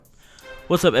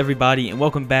What's up, everybody, and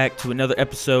welcome back to another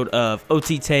episode of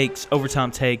OT Takes,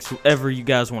 Overtime Takes, whatever you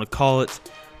guys want to call it.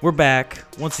 We're back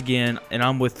once again, and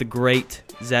I'm with the great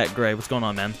Zach Gray. What's going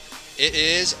on, man? It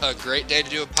is a great day to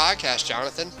do a podcast,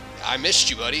 Jonathan. I missed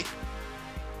you, buddy.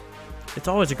 It's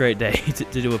always a great day to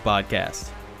do a podcast.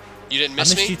 You didn't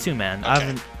miss me? I missed you too, man.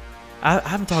 Okay. I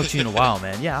haven't talked to you in a while,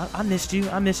 man. Yeah, I missed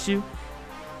you.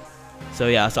 So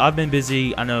I've been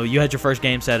busy. I know you had your first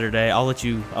game Saturday. I'll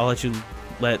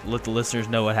let the listeners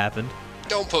know what happened.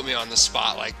 Don't put me on the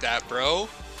spot like that, bro.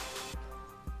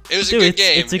 It was a good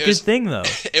game. It's a good thing, though.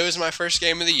 It was my first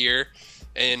game of the year,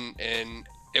 and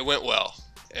it went well,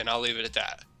 and I'll leave it at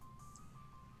that.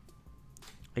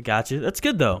 I got you. That's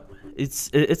good, though.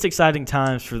 It's exciting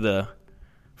times for the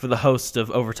host of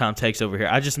Overtime Takes over here.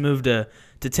 I just moved to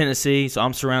Tennessee, so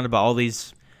I'm surrounded by all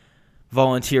these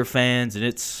volunteer fans, and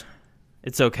it's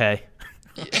okay.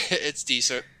 It's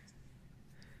decent.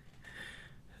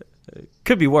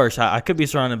 Could be worse. I could be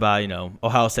surrounded by,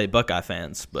 Ohio State Buckeye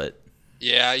fans, but...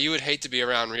 Yeah, you would hate to be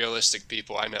around realistic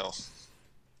people, I know.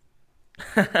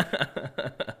 All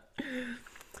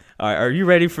right, are you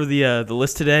ready for the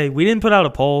list today? We didn't put out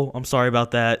a poll. I'm sorry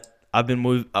about that. I've been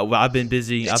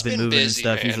busy. I've been moving and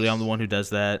stuff. Man. Usually I'm the one who does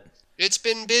that. It's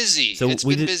been busy. So it's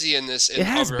been busy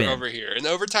over here. In the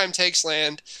Overtime Takes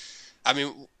land, I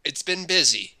mean, it's been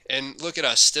busy. And look at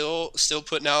us, still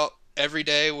putting out every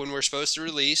day when we're supposed to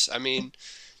release. I mean,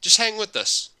 just hang with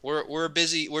us. We're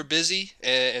busy,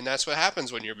 and that's what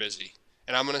happens when you're busy.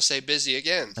 And I'm going to say busy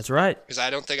again. That's right. Because I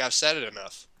don't think I've said it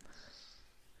enough.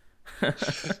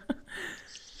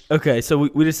 Okay, so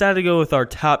we decided to go with our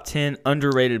top 10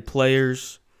 underrated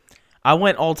players. I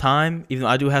went all time, even though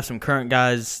I do have some current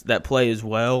guys that play as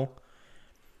well.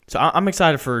 So I'm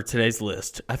excited for today's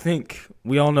list. I think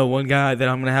we all know one guy that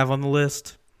I'm going to have on the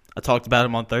list. I talked about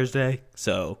him on Thursday,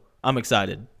 so I'm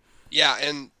excited. Yeah,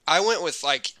 and I went with,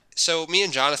 so me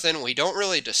and Jonathan, we don't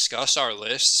really discuss our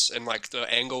lists and, the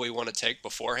angle we want to take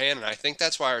beforehand, and I think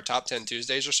that's why our Top 10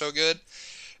 Tuesdays are so good,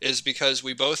 is because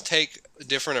we both take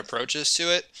different approaches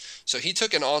to it. So he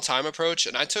took an all-time approach,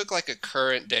 and I took, a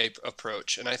current-day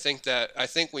approach, and I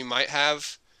think we might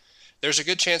have... There's a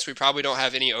good chance we probably don't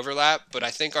have any overlap, but I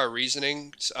think our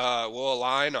reasonings will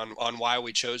align on why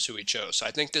we chose who we chose. So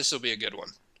I think this will be a good one.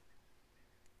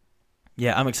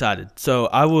 Yeah, I'm excited. So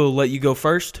I will let you go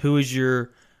first. Who is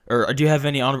your, or do you have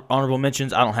any honorable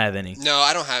mentions? I don't have any. No,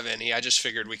 I don't have any. I just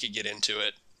figured we could get into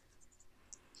it.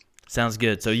 Sounds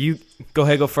good. So you go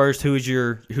ahead, go first.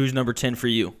 Who's number 10 for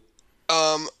you?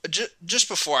 Just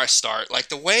before I start,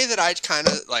 the way that I kind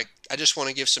of I just want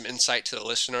to give some insight to the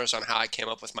listeners on how I came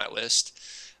up with my list.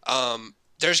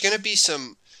 There's going to be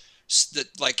some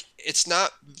it's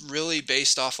not really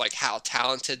based off how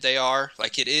talented they are.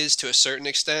 It is to a certain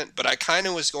extent, but I kind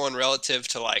of was going relative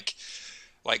to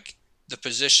the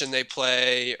position they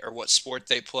play or what sport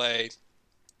they play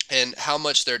and how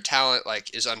much their talent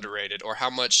is underrated or how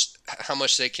much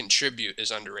they contribute is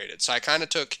underrated. So I kind of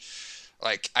took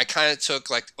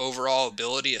overall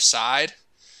ability aside,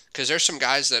 because there's some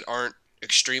guys that aren't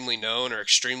extremely known or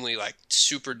extremely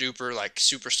super duper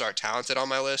superstar talented on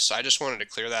my list. So I just wanted to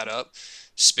clear that up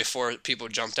before people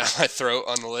jump down my throat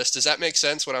on the list. Does that make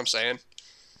sense what I'm saying?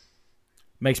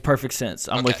 Makes perfect sense.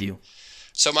 I'm with you.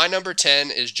 So my number 10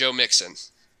 is Joe Mixon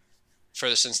for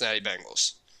the Cincinnati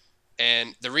Bengals.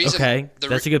 And the reason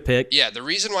that's a good pick. Yeah, the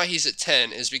reason why he's at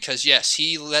 10 is because yes,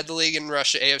 he led the league in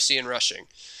AFC in rushing.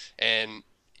 And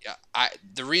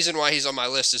the reason why he's on my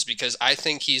list is because I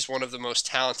think he's one of the most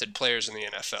talented players in the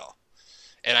NFL.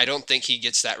 And I don't think he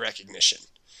gets that recognition.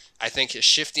 I think his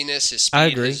shiftiness, his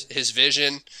speed, his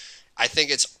vision, I think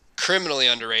it's criminally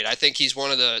underrated. I think he's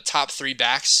one of the top 3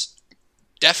 backs,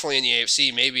 definitely in the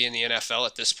AFC, maybe in the NFL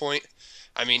at this point.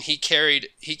 I mean, he carried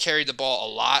the ball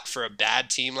a lot for a bad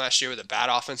team last year with a bad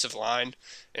offensive line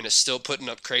and is still putting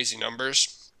up crazy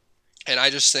numbers. And I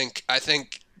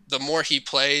think the more he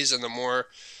plays and the more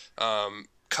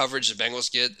coverage the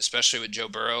Bengals get, especially with Joe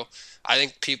Burrow, I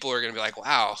think people are going to be like,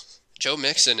 wow, Joe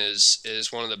Mixon is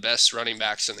one of the best running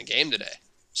backs in the game today.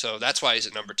 So that's why he's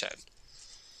at number 10.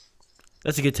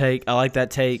 That's a good take. I like that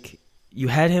take. You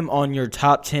had him on your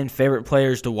top 10 favorite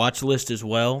players to watch list as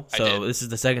well. So this is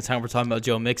the second time we're talking about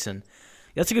Joe Mixon.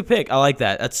 That's a good pick. I like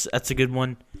that. That's a good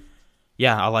one.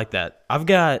 Yeah, I like that. I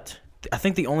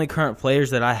think the only current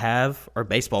players that I have are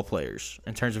baseball players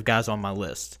in terms of guys on my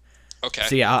list. Okay.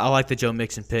 So, yeah, I like the Joe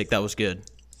Mixon pick. That was good.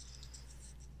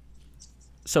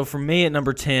 So, for me at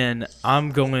number 10,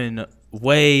 I'm going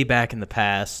way back in the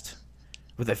past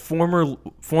with a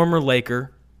former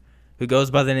Laker who goes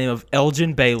by the name of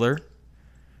Elgin Baylor,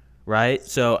 right?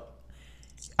 So,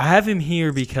 I have him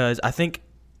here because I think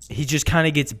he just kind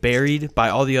of gets buried by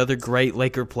all the other great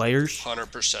Laker players.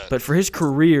 100%. But for his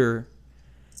career,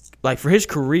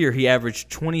 he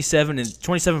averaged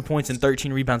 27 points and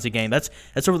 13 rebounds a game. That's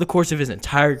over the course of his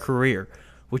entire career,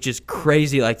 which is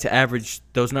crazy, like, to average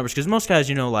those numbers. Because most guys,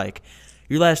 like,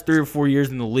 your last 3 or 4 years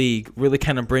in the league really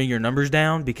kind of bring your numbers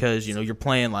down because, you're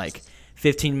playing, like,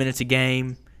 15 minutes a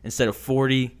game instead of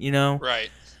 40, Right.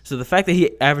 So the fact that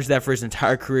he averaged that for his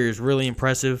entire career is really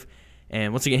impressive.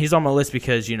 And once again, he's on my list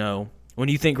because, when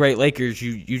you think great Lakers,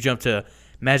 you jump to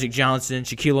Magic Johnson,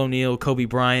 Shaquille O'Neal, Kobe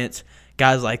Bryant,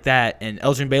 guys like that, and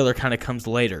Elgin Baylor kind of comes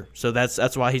later. So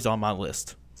that's why he's on my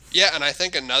list. Yeah, and I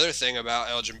think another thing about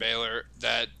Elgin Baylor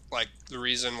that, like, the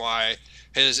reason why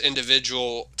his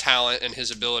individual talent and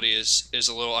his ability is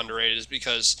a little underrated is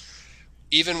because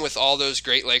even with all those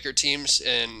great Laker teams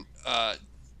and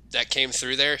that came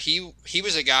through there, he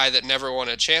was a guy that never won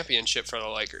a championship for the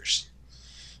Lakers.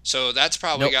 So that's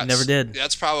probably never did.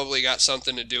 That's probably got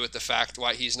something to do with the fact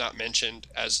why he's not mentioned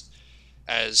as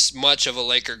much of a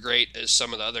Laker great as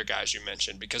some of the other guys you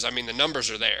mentioned. Because I mean the numbers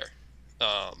are there,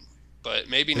 but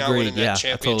maybe not winning that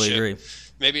championship. I totally agree.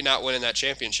 Maybe not winning that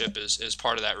championship is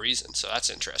part of that reason. So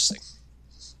that's interesting.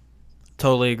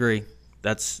 Totally agree.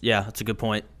 That's a good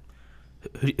point.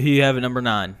 Who you have at number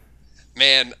 9?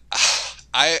 Man,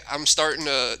 I'm starting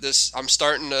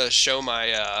to show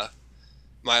my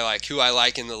my like who I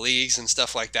like in the leagues and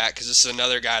stuff like that because this is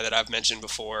another guy that I've mentioned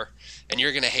before, and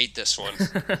you're gonna hate this one.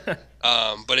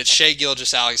 But it's Shai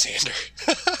Gilgeous-Alexander.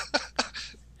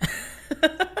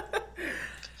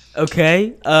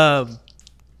 Okay.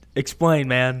 Explain,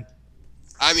 man.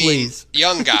 I mean, please.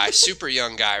 Young guy, super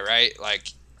young guy, right?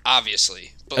 Like,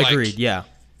 obviously. But agreed. Yeah.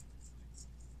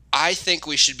 I think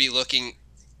we should be looking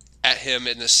at him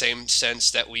in the same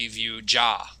sense that we view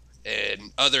Ja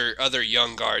and other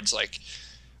young guards. Like,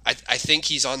 I think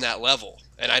he's on that level,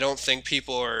 and I don't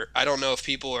know if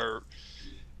people are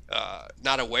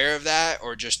not aware of that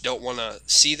or just don't want to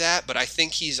see that, but I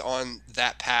think he's on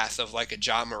that path of like a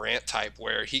Ja Morant type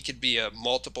where he could be a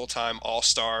multiple-time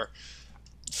all-star,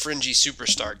 fringy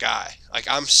superstar guy. Like,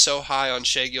 I'm so high on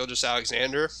Shai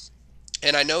Gilgeous-Alexander,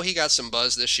 and I know he got some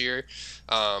buzz this year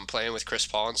playing with Chris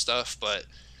Paul and stuff, but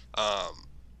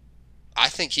I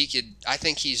think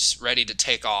he's ready to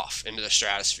take off into the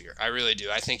stratosphere. I really do.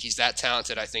 I think he's that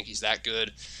talented. I think he's that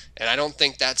good. And I don't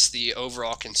think that's the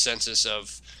overall consensus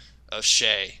of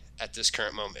Shai at this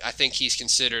current moment. I think he's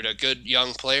considered a good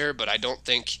young player, but I don't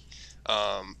think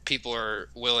people are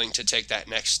willing to take that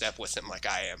next step with him like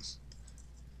I am.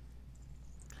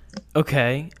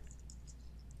 Okay.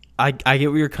 I get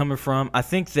where you're coming from. I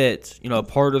think that, a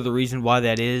part of the reason why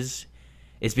that is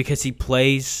because he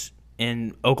plays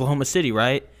in Oklahoma City,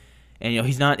 right? And,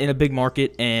 he's not in a big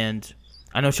market, and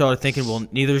I know y'all are thinking, well,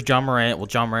 neither is Ja Morant. Well,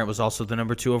 Ja Morant was also the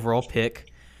number 2 overall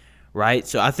pick, right?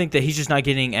 So I think that he's just not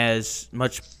getting as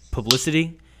much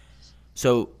publicity.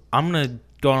 So I'm going to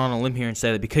go on a limb here and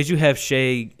say that because you have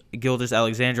Shai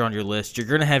Gilgeous-Alexander on your list, you're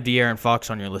going to have De'Aaron Fox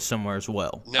on your list somewhere as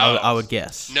well. No. I would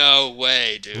guess. No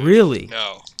way, dude. Really?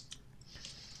 No.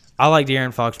 I like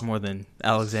De'Aaron Fox more than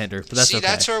Alexander, but that's okay. See,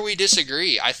 that's where we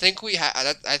disagree. I think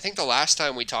the last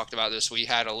time we talked about this, we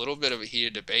had a little bit of a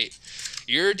heated debate.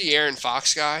 You're a De'Aaron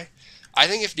Fox guy. I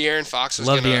think if De'Aaron Fox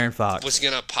was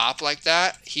gonna pop like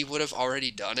that, he would have already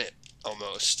done it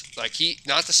almost. Like,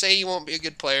 not to say he won't be a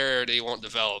good player or that he won't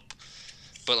develop,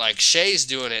 but like Shai's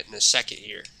doing it in his second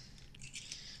year.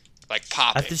 Like,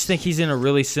 popping. I just think he's in a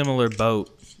really similar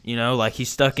boat. Like he's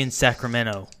stuck in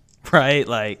Sacramento, right?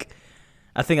 Like,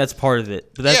 I think that's part of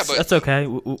it. But that's okay.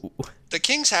 The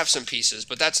Kings have some pieces,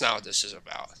 but that's not what this is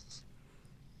about.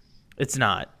 It's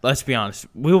not. Let's be honest.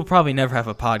 We will probably never have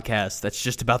a podcast that's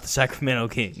just about the Sacramento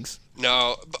Kings.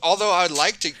 No, although I'd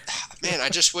like to. Man, I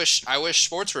wish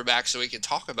sports were back so we could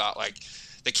talk about, like,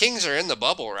 the Kings are in the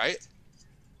bubble, right?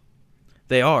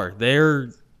 They are.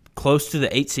 They're close to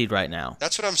the 8 seed right now.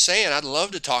 That's what I'm saying. I'd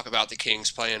love to talk about the Kings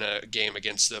playing a game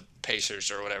against the Pacers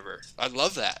or whatever. I'd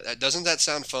love that. Doesn't that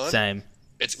sound fun? Same.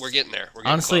 We're getting there. We're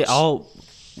getting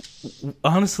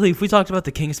Honestly, if we talked about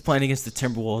the Kings playing against the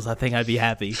Timberwolves, I think I'd be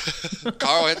happy.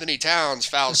 Karl-Anthony Towns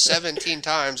fouled 17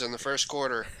 times in the first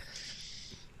quarter.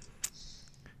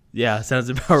 Yeah, sounds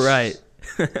about right.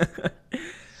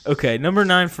 Okay, number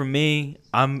 9 for me.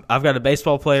 I've got a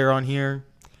baseball player on here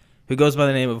who goes by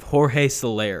the name of Jorge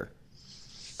Soler.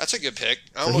 That's a good pick.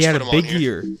 He had a big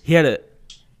year. He had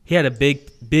a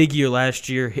big year last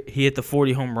year. He hit the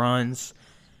 40 home runs.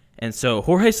 And so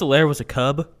Jorge Soler was a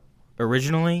Cub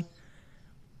originally.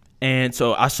 And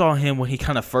so I saw him when he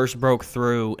kind of first broke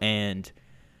through, and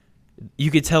you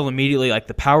could tell immediately, like,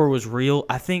 the power was real.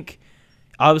 I think,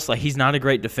 Obviously, he's not a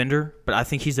great defender, but I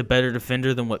think he's a better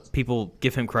defender than what people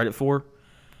give him credit for.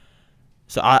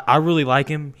 So I really like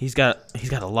him. He's got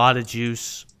a lot of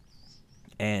juice,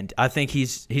 and I think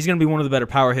he's going to be one of the better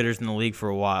power hitters in the league for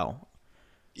a while.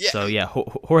 Yeah. So yeah,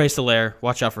 Jorge Soler,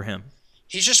 watch out for him.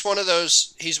 He's just one of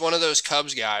those. He's one of those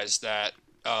Cubs guys that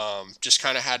just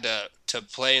kind of had to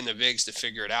play in the bigs to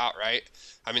figure it out, right?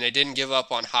 I mean, they didn't give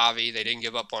up on Javi. They didn't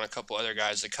give up on a couple other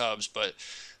guys, the Cubs, but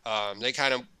they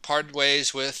kind of parted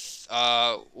ways with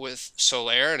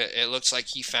Soler, and it looks like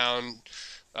he found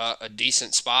a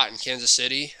decent spot in Kansas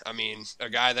City. I mean, a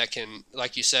guy that can,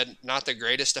 like you said, not the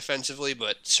greatest defensively,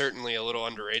 but certainly a little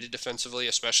underrated defensively,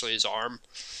 especially his arm,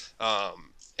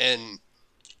 and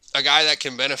a guy that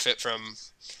can benefit from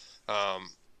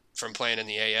playing in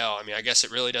the AL. I mean, I guess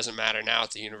it really doesn't matter now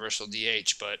at the universal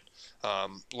DH, but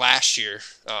last year,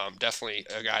 definitely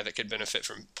a guy that could benefit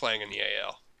from playing in the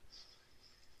AL.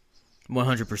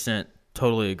 100%.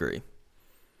 Totally agree.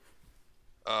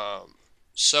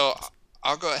 So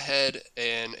I'll go ahead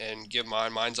and give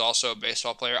mine. Mine's also a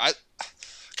baseball player. I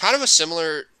kind of a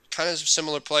similar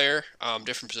player,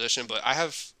 different position, but I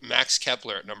have Max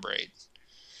Kepler at number 8.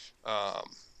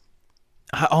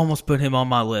 I almost put him on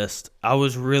my list. I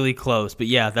was really close, but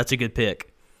yeah, that's a good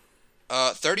pick.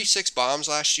 36 bombs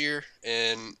last year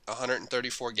in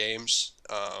 134 games.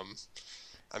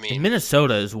 I mean, in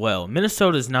Minnesota as well.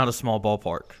 Minnesota is not a small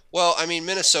ballpark. Well, I mean,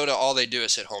 Minnesota, all they do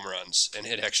is hit home runs and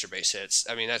hit extra base hits.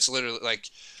 I mean, that's literally like,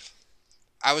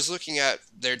 I was looking at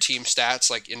their team stats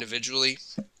like individually.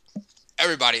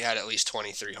 Everybody had at least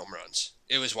 23 home runs.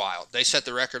 It was wild. They set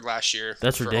the record last year for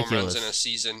ridiculous. Home runs in a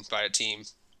season by a team.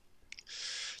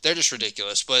 They're just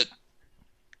ridiculous. But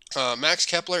Max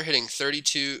Kepler hitting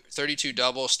 32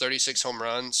 doubles, 36 home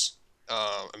runs.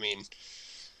 I mean,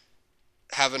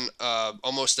 having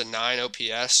almost a 9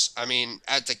 OPS. I mean,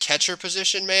 at the catcher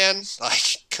position, man,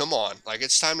 like, come on. Like,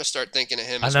 it's time to start thinking of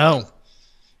him. I know.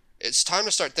 It's time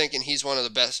to start thinking he's one of the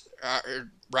best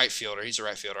right fielder. He's a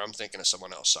right fielder. I'm thinking of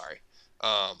someone else. Sorry.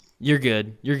 You're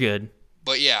good. You're good.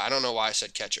 But yeah, I don't know why I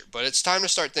said catcher. But it's time to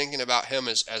start thinking about him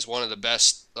as one of the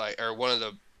best, or one of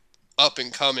the up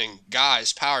and coming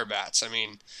guys, power bats. I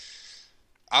mean,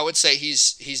 I would say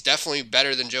he's definitely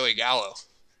better than Joey Gallo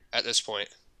at this point.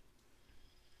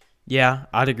 Yeah,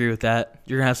 I'd agree with that.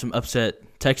 You're going to have some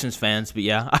upset Texans fans, but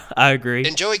yeah, I agree.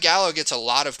 And Joey Gallo gets a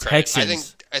lot of credit.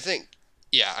 Texans. I think,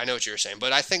 yeah, I know what you were saying,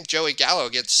 but I think Joey Gallo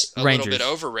gets a Rangers. little bit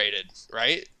overrated,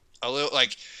 right? A little,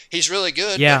 like, he's really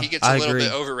good, yeah, but he gets a little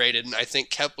bit overrated, and I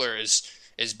think Kepler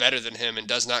is better than him and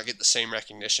does not get the same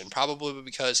recognition, probably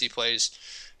because he plays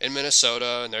in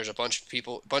Minnesota and there's a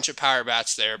bunch of power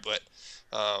bats there, but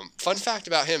fun fact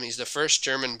about him, he's the first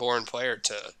German-born player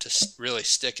to really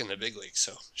stick in the big league.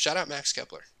 So shout out Max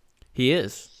Kepler. He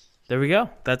is. There we go.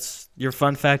 That's your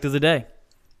fun fact of the day.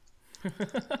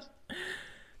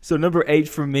 So number 8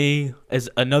 for me is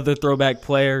another throwback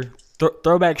player,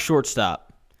 throwback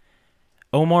shortstop.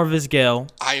 Omar Vizquel.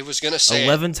 I was going to say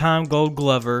 11-time Gold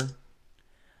Glover.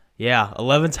 Yeah,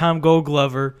 11-time Gold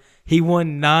Glover. He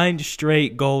won 9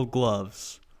 straight Gold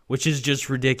Gloves, which is just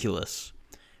ridiculous.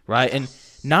 Right, and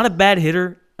not a bad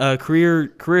hitter.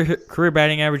 Career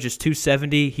batting average is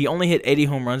 .270. He only hit 80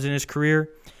 home runs in his career.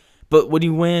 But when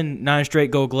you win 9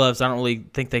 straight Gold Gloves, I don't really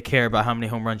think they care about how many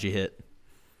home runs you hit.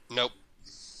 Nope.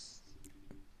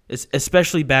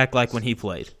 Especially back like when he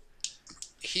played.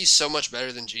 He's so much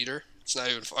better than Jeter. It's not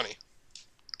even funny.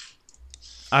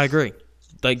 I agree.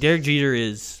 Like, Derek Jeter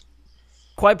is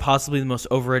quite possibly the most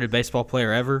overrated baseball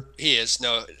player ever. He is.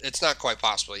 No, it's not quite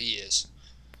possible. He is.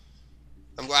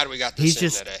 I'm glad we got this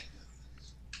today.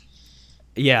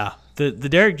 Yeah, the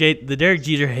Derek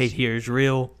Jeter hate here is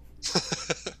real.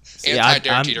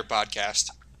 Anti-Derek Jeter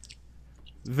podcast.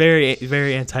 Very,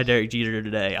 very anti-Derek Jeter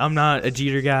today. I'm not a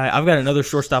Jeter guy. I've got another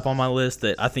shortstop on my list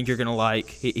that I think you're gonna like.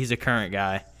 He's a current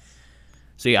guy.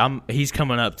 So yeah, he's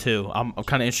coming up too. I'm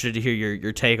kind of interested to hear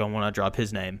your take on when I drop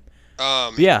his name.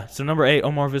 Yeah. So number 8,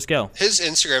 Omar Vizquel. His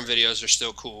Instagram videos are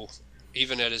still cool,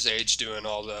 even at his age, doing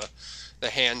all the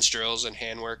hands drills and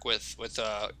handwork with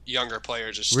younger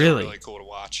players is still really cool to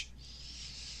watch.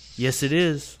 Yes, it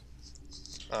is.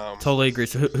 Totally agree.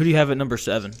 So who do you have at number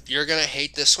 7? You're gonna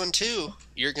hate this one too.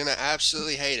 You're gonna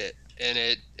absolutely hate it, and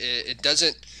it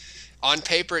doesn't. On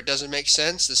paper, it doesn't make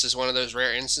sense. This is one of those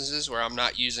rare instances where I'm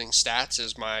not using stats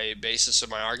as my basis of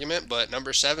my argument. But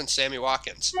number 7, Sammy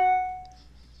Watkins.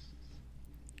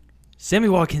 Sammy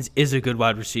Watkins is a good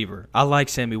wide receiver. I like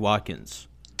Sammy Watkins.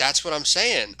 That's what I'm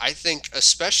saying. I think,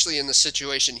 especially in the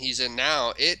situation he's in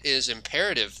now, it is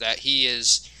imperative that he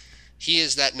is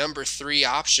that number 3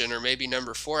 option or maybe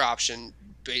number 4 option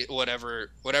whatever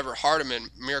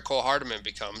Miracle Hardeman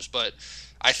becomes. But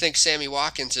I think Sammy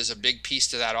Watkins is a big piece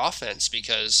to that offense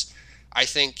because I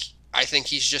think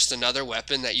he's just another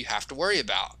weapon that you have to worry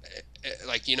about.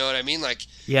 Like, you know what I mean? Like,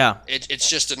 yeah, it's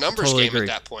just a numbers totally game agree.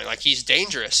 at that point. Like, he's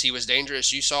dangerous. He was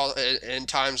dangerous. You saw in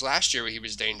times last year where he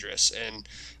was dangerous, and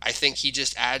I think he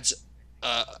just adds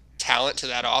talent to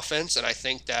that offense. And I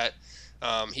think that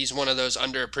he's one of those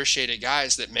underappreciated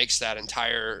guys that makes that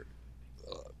entire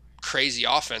crazy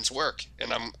offense work.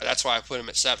 And that's why I put him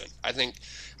at 7. I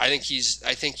think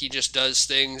he just does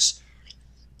things,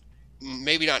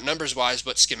 maybe not numbers wise,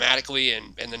 but schematically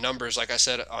and the numbers, like I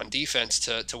said, on defense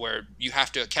to where you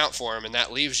have to account for him, and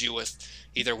that leaves you with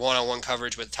either one-on-one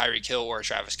coverage with Tyreek Hill or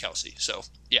Travis Kelce. So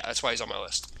yeah, that's why he's on my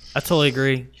list. I totally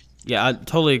agree. Yeah, I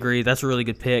totally agree. That's a really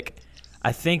good pick.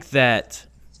 I think that,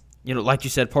 like you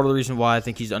said, part of the reason why I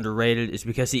think he's underrated is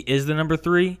because he is the number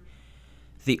 3.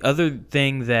 The other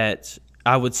thing that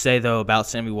I would say, though, about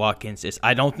Sammy Watkins is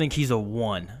I don't think he's a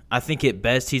 1. I think at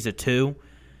best he's a 2,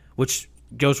 which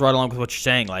goes right along with what you're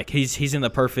saying. Like, he's in the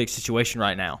perfect situation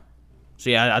right now. So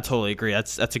yeah, I totally agree.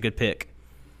 That's a good pick.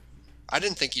 I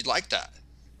didn't think you'd like that.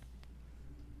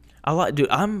 I love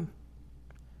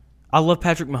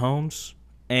Patrick Mahomes,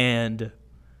 and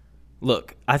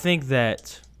look, I think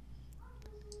that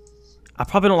I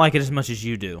probably don't like it as much as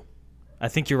you do. I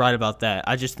think you're right about that.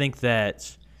 I just think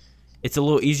that it's a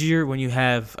little easier when you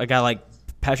have a guy like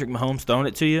Patrick Mahomes throwing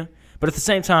it to you. But at the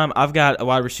same time, I've got a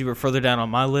wide receiver further down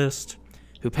on my list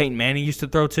who Peyton Manning used to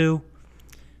throw to.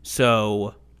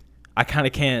 So I kind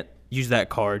of can't use that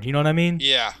card. You know what I mean?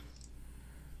 Yeah.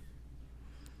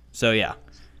 So, yeah.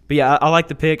 But, yeah, I like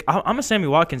the pick. I'm a Sammy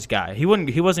Watkins guy. He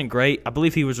wasn't great. I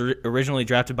believe he was originally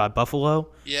drafted by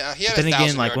Buffalo. Yeah, he had but then a 1,000-yard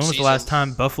again, like, when was the last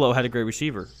time Buffalo had a great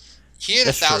receiver? He had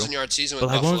a 1,000-yard season with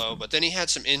Buffalo, but then he had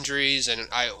some injuries, and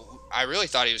I really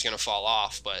thought he was going to fall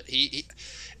off. But he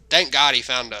thank God he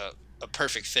found a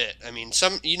perfect fit. I mean,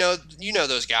 you know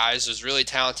those guys, those really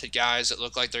talented guys that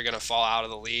look like they're going to fall out of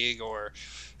the league or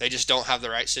they just don't have the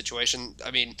right situation.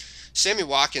 I mean, Sammy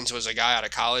Watkins was a guy out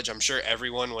of college. I'm sure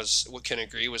everyone can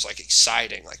agree was like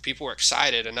exciting. Like, people were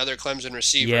excited. Another Clemson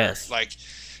receiver, yes. Like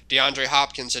DeAndre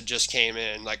Hopkins had just came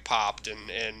in, like popped,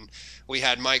 and we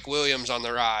had Mike Williams on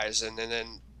the rise, and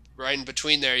then right in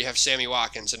between there you have Sammy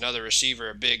Watkins, another receiver,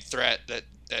 a big threat that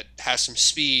has some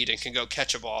speed and can go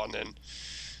catch a ball, and then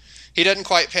he doesn't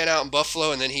quite pan out in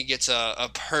Buffalo, and then he gets a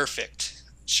perfect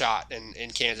shot in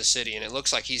Kansas City, and it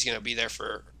looks like he's going to be there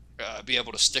be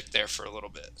able to stick there for a little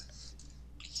bit.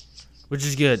 Which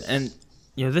is good. And,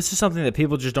 this is something that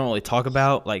people just don't really talk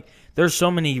about. Like, there's so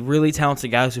many really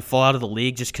talented guys who fall out of the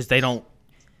league just because they don't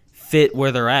fit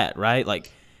where they're at, right?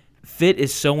 Like, fit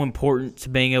is so important to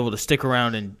being able to stick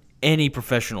around in any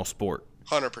professional sport.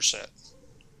 100%.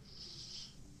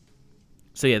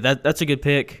 So, yeah, that's a good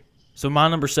pick. So, my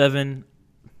number 7,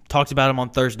 talked about him on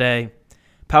Thursday,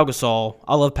 Pau Gasol.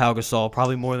 I love Pau Gasol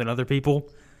probably more than other people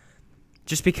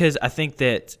just because I think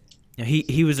that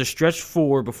he was a stretch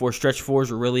 4 before stretch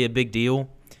 4s were really a big deal,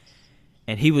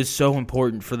 and he was so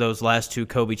important for those last 2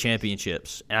 Kobe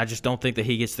championships, and I just don't think that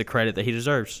he gets the credit that he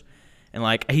deserves. And,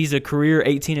 like, he's a career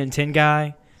 18-10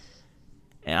 guy,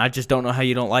 and I just don't know how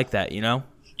you don't like that,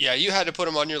 Yeah, you had to put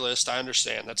him on your list. I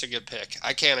understand. That's a good pick.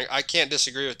 I can't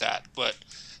disagree with that. But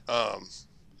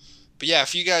yeah,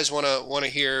 if you guys want to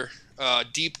hear a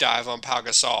deep dive on Pau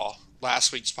Gasol,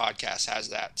 last week's podcast has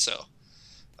that. So,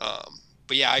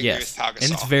 but yeah, I agree with Pau Gasol.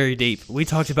 And it's very deep. We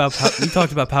talked about Pau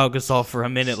Gasol for a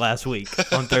minute last week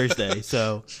on Thursday.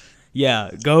 So,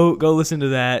 yeah, go listen to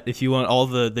that if you want all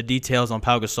the details on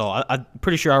Pau Gasol. I'm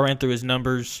pretty sure I ran through his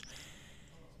numbers.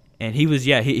 And he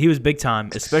was big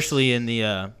time, especially in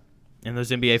the in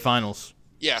those NBA finals.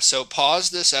 Yeah, so pause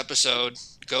this episode,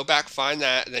 go back, find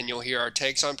that, and then you'll hear our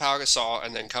takes on Pau Gasol,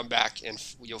 and then come back and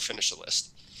you'll finish the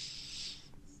list.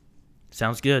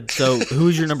 Sounds good. So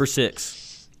who's your number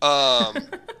 6?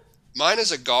 Mine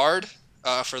is a guard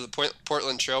for the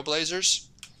Portland Trailblazers.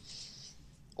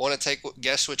 Want to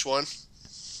guess which one?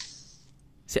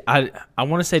 See, I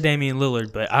want to say Damian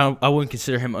Lillard, but I wouldn't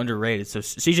consider him underrated. So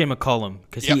C.J. McCollum,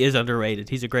 because he is underrated.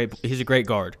 He's a great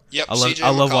guard. Yep,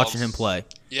 I love watching him play.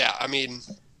 Yeah, I mean,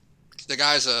 the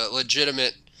guy's a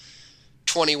legitimate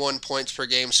 21 points per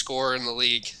game scorer in the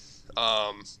league.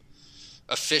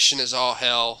 Efficient as all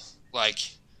hell. Like,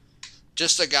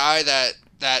 just a guy that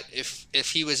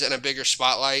if he was in a bigger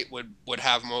spotlight would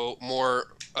have more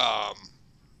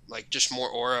like just more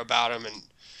aura about him. And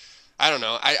I don't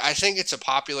know. I think it's a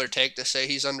popular take to say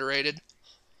he's underrated,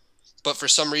 but for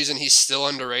some reason he's still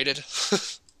underrated.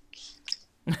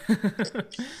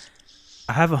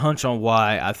 I have a hunch on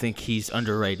why I think he's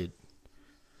underrated.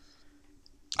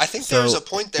 I think there's a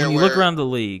point there when you where look around the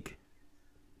league.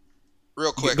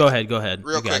 Real quick. Go ahead.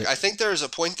 Real quick. I think there's a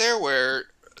point there where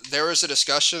there was a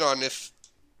discussion on if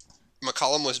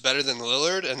McCollum was better than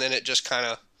Lillard, and then it just kind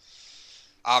of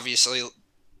obviously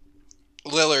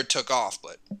Lillard took off,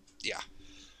 but yeah.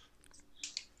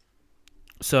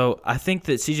 So I think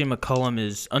that CJ McCollum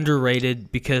is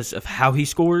underrated because of how he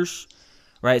scores,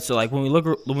 right? So like when we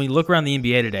look around the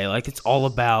NBA today, like it's all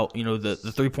about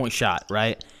the 3-point shot,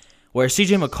 right? Where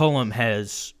CJ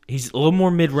McCollum he's a little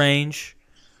more mid range,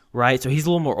 right? So he's a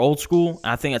little more old school.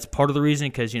 And I think that's part of the reason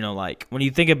because like when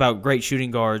you think about great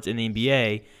shooting guards in the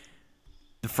NBA,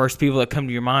 the first people that come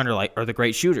to your mind are the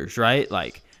great shooters, right?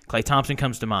 Like Klay Thompson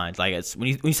comes to mind. Like it's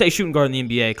when you say shooting guard in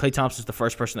the NBA, Klay Thompson's the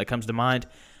first person that comes to mind.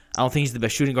 I don't think he's the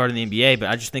best shooting guard in the NBA, but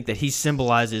I just think that he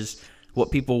symbolizes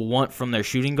what people want from their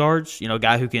shooting guards. A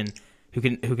guy who can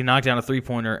knock down a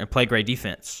 3-pointer and play great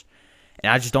defense.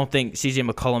 And I just don't think CJ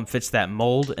McCollum fits that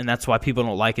mold, and that's why people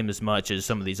don't like him as much as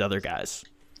some of these other guys.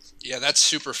 Yeah, that's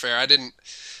super fair.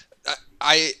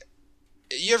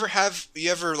 You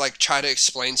ever like try to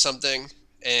explain something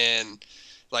and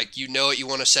like what you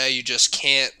want to say, you just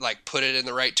can't like put it in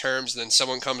the right terms, and then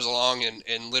someone comes along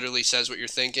and literally says what you're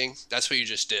thinking? That's what you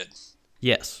just did.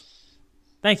 Yes.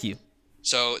 Thank you.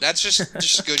 So that's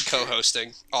just good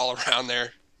co-hosting all around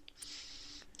there.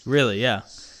 Really, yeah.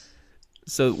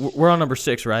 So we're on number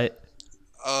 6, right?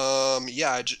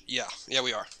 Yeah,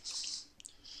 we are.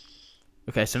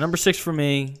 Okay, so number 6 for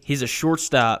me, he's a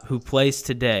shortstop who plays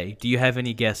today. Do you have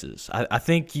any guesses? I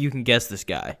think you can guess this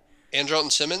guy.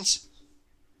 Andrelton Simmons?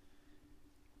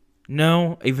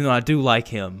 No, even though I do like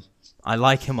him. I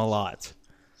like him a lot.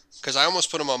 Because I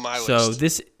almost put him on my list. So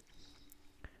this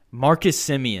Marcus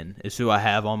Semien is who I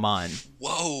have on mine.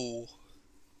 Whoa.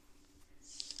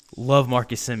 Love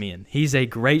Marcus Semien. He's a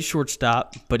great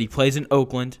shortstop, but he plays in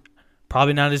Oakland.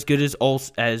 Probably not as good as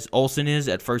Olsen is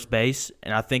at first base,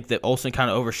 and I think that Olsen kind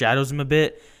of overshadows him a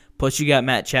bit. Plus, you got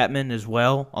Matt Chapman as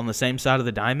well on the same side of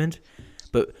the diamond.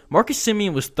 But Marcus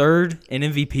Semien was 3rd in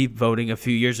MVP voting a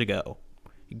few years ago.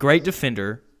 Great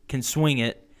defender, can swing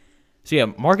it. So, yeah,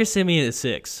 Marcus Semien is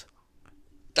 6.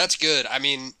 That's good. I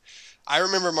mean, I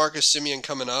remember Marcus Semien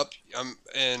coming up,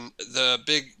 and the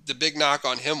big knock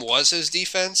on him was his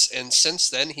defense, and since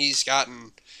then he's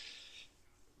gotten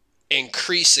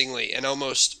increasingly an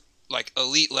almost like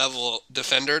elite level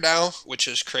defender now, which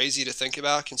is crazy to think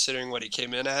about considering what he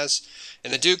came in as.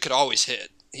 And the dude could always hit.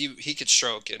 He could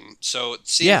stroke, and so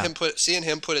seeing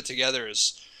him put it together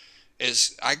is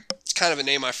it's kind of a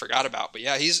name I forgot about. But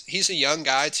yeah, he's a young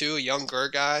guy too, a younger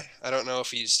guy. I don't know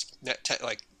if he's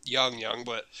like young,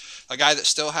 but a guy that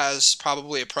still has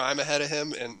probably a prime ahead of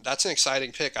him, and that's an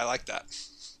exciting pick. I like that.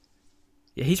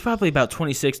 Yeah, he's probably about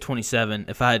 26, 27,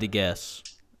 if I had to guess.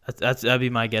 That'd be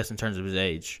my guess in terms of his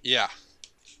age. Yeah.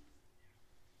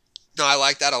 No, I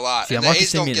like that a lot. So, yeah, and the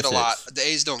A's don't get a 6. lot. The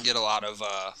A's don't get a lot of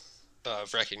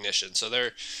recognition. So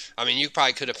you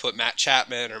probably could have put Matt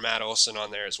Chapman or Matt Olson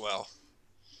on there as well.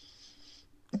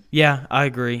 Yeah, I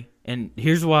agree. And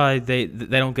here's why they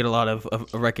don't get a lot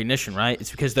of recognition, right?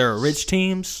 It's because there are rich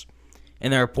teams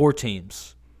and there are poor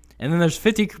teams. And then there's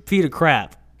 50 feet of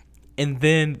crap. And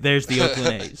then there's the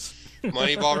Oakland A's.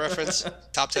 Moneyball reference.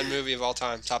 Top 10 movie of all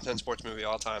time. Top 10 sports movie of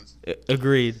all time.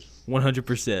 Agreed.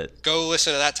 100%. Go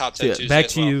listen to that Top 10 Tuesday. Back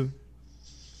to you.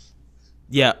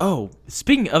 Yeah. Oh,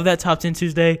 speaking of that Top 10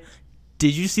 Tuesday,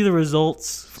 did you see the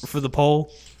results for the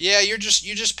poll? Yeah, you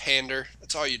just pander.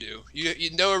 That's all you do. You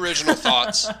no original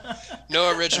thoughts. No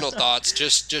original thoughts.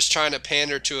 Just trying to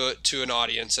pander to an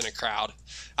audience and a crowd.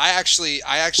 I actually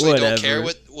don't care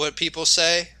what people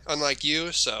say, unlike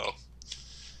you. So.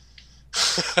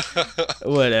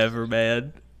 Whatever,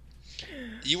 man.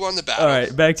 You won the battle. All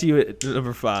right, back to you at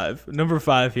number 5. Number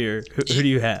 5 here. Who do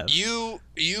you have? You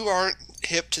aren't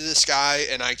hip to this guy,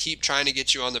 and I keep trying to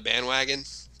get you on the bandwagon.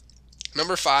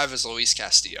 Number 5 is Luis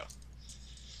Castillo.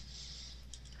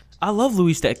 I love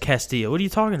Luis Castillo. What are you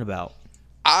talking about?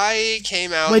 I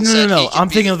came out. Wait, and said no. I'm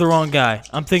thinking of the wrong guy.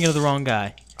 I'm thinking of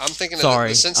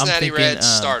the Cincinnati Reds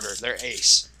starter. Their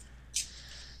ace.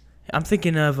 I'm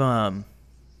thinking of man,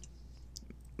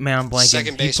 I'm blanking.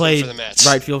 Second baseman he played for the Mets.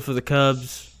 Right field for the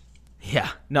Cubs. Yeah,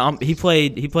 no, he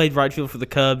played right field for the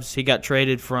Cubs. He got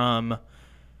traded from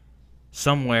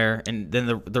somewhere, and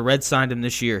then the Reds signed him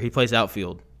this year. He plays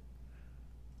outfield.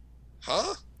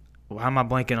 Huh? Why am I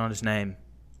blanking on his name?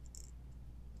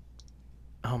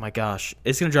 Oh my gosh,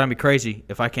 it's gonna drive me crazy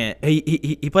if I can't.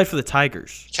 He played for the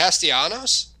Tigers.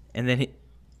 Castellanos? And then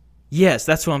yes,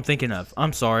 that's what I'm thinking of.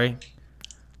 I'm sorry.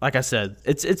 Like I said,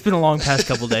 it's been a long past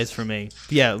couple days for me.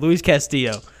 Yeah, Luis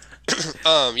Castillo.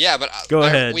 Yeah, but Go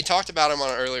ahead. We talked about him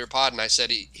on an earlier pod, and I said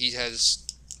he has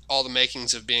all the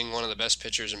makings of being one of the best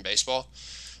pitchers in baseball.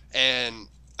 And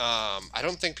I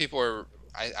don't think people are.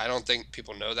 I don't think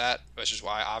people know that, which is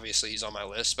why obviously he's on my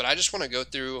list. But I just want to go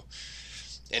through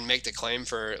and make the claim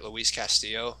for Luis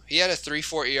Castillo. He had a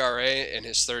 3.4 ERA in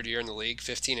his third year in the league,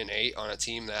 15-8 on a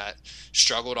team that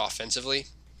struggled offensively.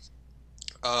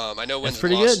 I know wins That's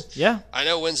pretty and losses, good. Yeah. I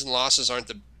know wins and losses aren't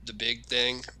the big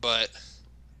thing, but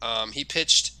he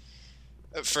pitched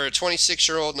for a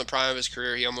 26-year-old in the prime of his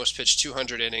career. He almost pitched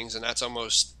 200 innings, and that's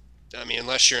almost. I mean,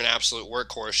 unless you're an absolute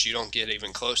workhorse, you don't get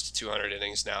even close to 200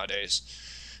 innings nowadays.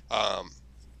 And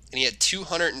he had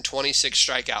 226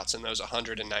 strikeouts in those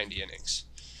 190 innings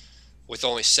with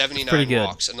only 79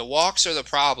 walks. And the walks are the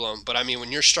problem, but I mean,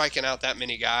 when you're striking out that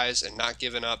many guys and not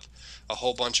giving up a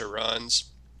whole bunch of runs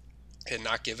and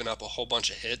not giving up a whole bunch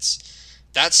of hits,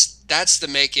 that's the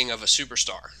making of a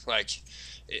superstar. Like,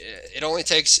 it only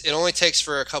takes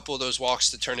for a couple of those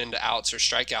walks to turn into outs or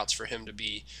strikeouts for him to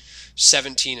be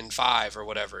 17-5 or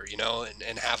whatever,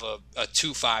 and have a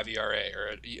 2.5 ERA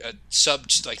or a sub,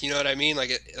 like, you know what I mean?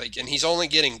 And he's only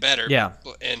getting better. Yeah.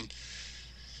 And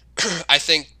I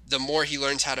think the more he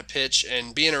learns how to pitch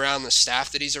and being around the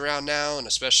staff that he's around now, and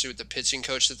especially with the pitching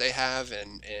coach that they have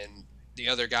and the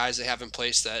other guys they have in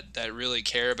place that really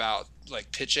care about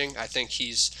like pitching, I think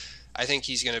he's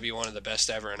going to be one of the best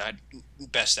ever, and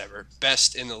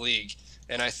best in the league.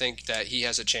 And I think that he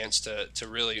has a chance to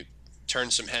really turn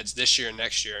some heads this year and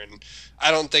next year. And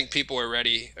I don't think people are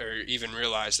ready or even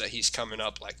realize that he's coming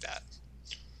up like that.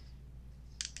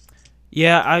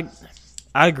 Yeah,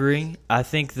 I agree. I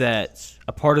think that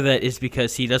a part of that is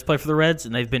because he does play for the Reds,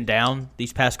 and they've been down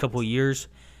these past couple of years.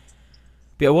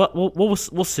 But yeah,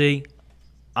 we'll see.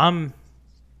 The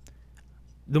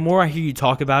more I hear you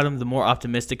talk about him, the more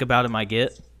optimistic about him I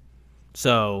get.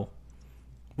 So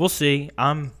we'll see.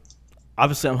 I'm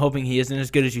hoping he isn't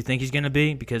as good as you think he's going to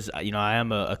be because I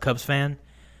am a Cubs fan.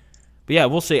 But yeah,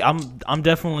 we'll see. I'm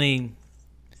looking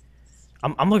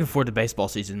forward to baseball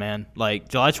season, man. Like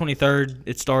July 23rd,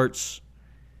 it starts,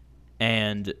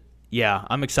 and yeah,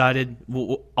 I'm excited.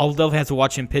 I'll definitely have to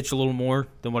watch him pitch a little more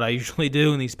than what I usually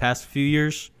do in these past few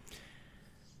years.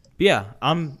 But yeah,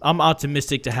 I'm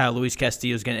optimistic to how Luis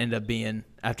Castillo is going to end up being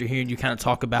after hearing you kind of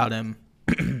talk about him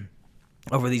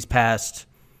over these past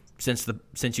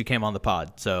since you came on the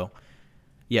pod. So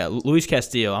yeah, Luis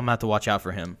Castillo, I'm going to have to watch out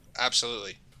for him.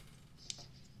 Absolutely.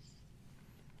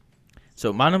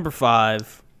 So my number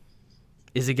 5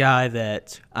 is a guy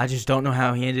that I just don't know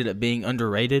how he ended up being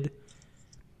underrated.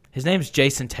 His name is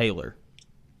Jason Taylor.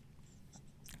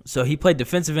 So he played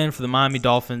defensive end for the Miami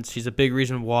Dolphins. He's a big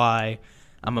reason why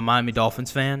I'm a Miami Dolphins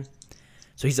fan.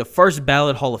 So he's a first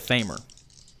ballot Hall of Famer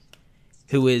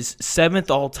who is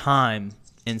 7th all-time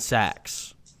in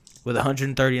sacks with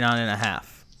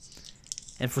 139.5.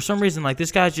 And for some reason, like,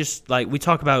 this guy's just, like, we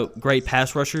talk about great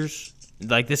pass rushers.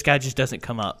 Like, this guy just doesn't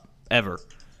come up ever.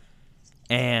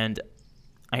 And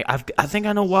I think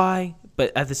I know why,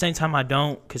 but at the same time I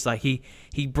don't, because, like, he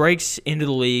breaks into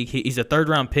the league. He's a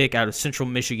third-round pick out of Central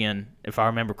Michigan, if I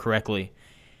remember correctly.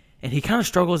 And he kind of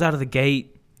struggles out of the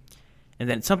gate. And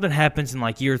then something happens in,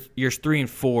 like, years 3 and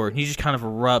 4, and he just kind of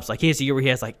erupts. Like, he has a year where he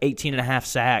has, like, 18.5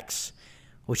 sacks,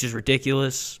 which is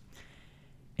ridiculous.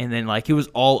 And then, like, he was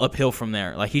all uphill from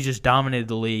there. Like, he just dominated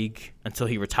the league until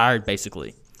he retired,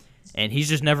 basically. And he's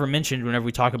just never mentioned whenever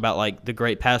we talk about, like, the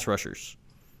great pass rushers.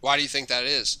 Why do you think that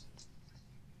is?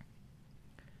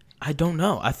 I don't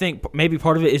know. I think maybe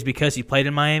part of it is because he played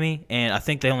in Miami, and I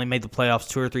think they only made the playoffs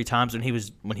 2 or 3 times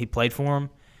when he played for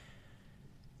them.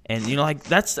 And, like,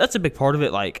 that's a big part of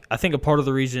it. Like, I think a part of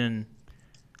the reason,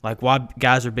 like, why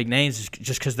guys are big names is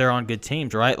just because they're on good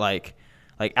teams, right? Like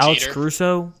Alex Jeter.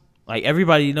 Caruso, like,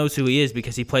 everybody knows who he is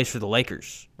because he plays for the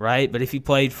Lakers, right? But if he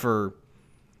played for,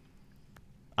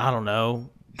 I don't know,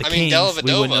 the Kings,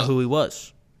 we wouldn't know who he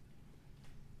was.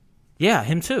 Yeah,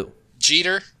 him too.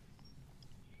 Jeter.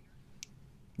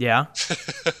 Yeah.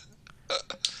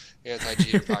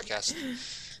 Anti-Jeter podcast.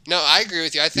 No, I agree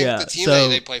with you. I think the team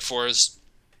they play for is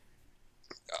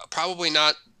probably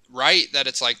not right that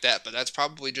it's like that, but that's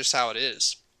probably just how it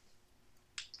is.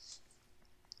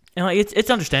 And like, it's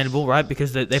understandable, right?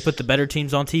 Because they put the better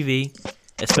teams on TV,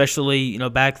 especially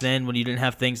back then when you didn't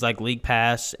have things like League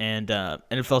Pass and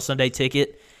NFL Sunday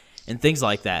Ticket and things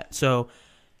like that. So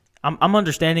I'm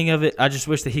understanding of it. I just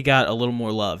wish that he got a little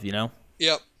more love,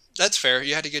 Yep, that's fair.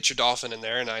 You had to get your Dolphin in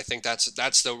there, and I think that's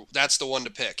the one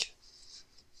to pick.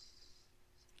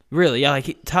 Really, yeah,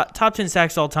 like top 10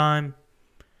 sacks all time.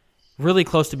 Really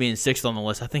close to being 6th on the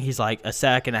list. I think he's like a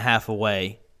sack and a half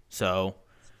away. So,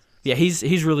 yeah,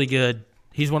 he's really good.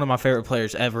 He's one of my favorite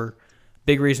players ever.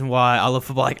 Big reason why I love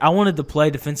football. Like, I wanted to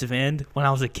play defensive end when I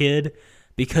was a kid.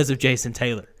 because of Jason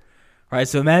Taylor. All right,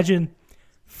 so imagine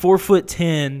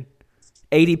 4'10",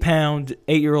 80-pound,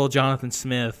 8-year-old Jonathan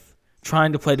Smith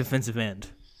trying to play defensive end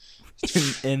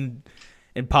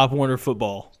in Pop Warner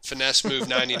football. Finesse move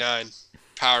 99,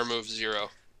 power move 0.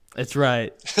 That's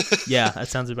right. Yeah, that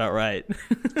sounds about right.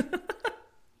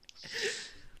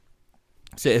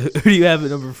 So who do you have at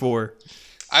number 4?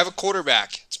 I have a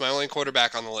quarterback. It's my only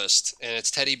quarterback on the list, and it's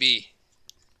Teddy B.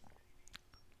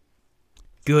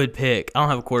 Good pick. I don't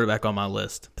have a quarterback on my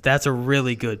list, but that's a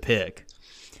really good pick.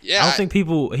 Yeah, I don't think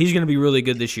he's going to be really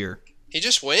good this year. He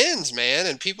just wins, man,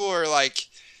 and people are like,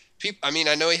 I mean,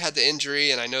 I know he had the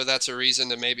injury, and I know that's a reason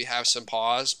to maybe have some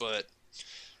pause, but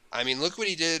I mean, look what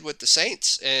he did with the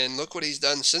Saints, and look what he's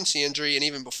done since the injury, and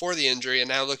even before the injury, and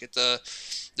now look at the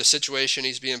situation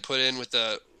he's being put in with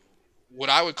what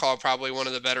I would call probably one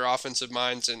of the better offensive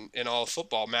minds in all of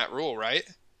football, Matt Rule, right?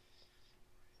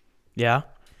 Yeah.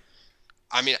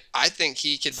 I mean, I think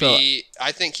he could be.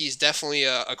 I think he's definitely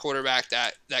a quarterback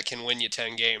that can win you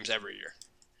 10 games every year,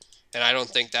 and I don't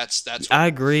think that's. I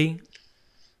agree.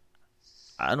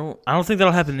 I don't think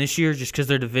that'll happen this year just because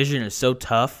their division is so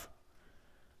tough.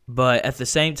 But at the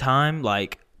same time,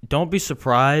 like, don't be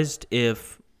surprised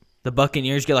if the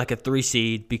Buccaneers get like a 3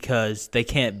 seed because they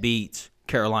can't beat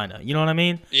Carolina. You know what I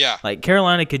mean? Yeah. Like,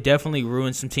 Carolina could definitely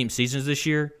ruin some team seasons this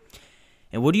year.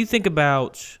 And what do you think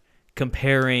about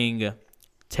comparing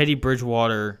Teddy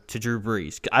Bridgewater to Drew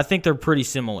Brees? I think they're pretty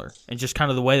similar in just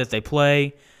kind of the way that they play.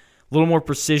 A little more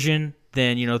precision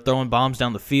than, throwing bombs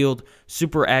down the field.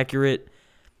 Super accurate.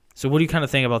 So what do you kind of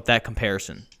think about that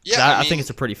comparison? Yeah, I think it's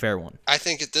a pretty fair one. I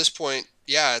think at this point,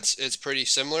 yeah, it's pretty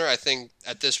similar. I think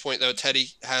at this point, though, Teddy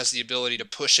has the ability to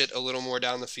push it a little more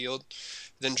down the field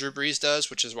than Drew Brees does,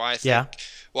 which is why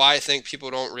I think people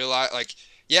don't realize, like,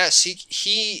 yes,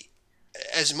 he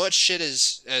as much shit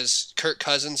as Kirk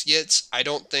Cousins gets, I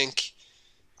don't think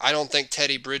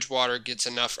Teddy Bridgewater gets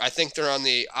enough. I think they're on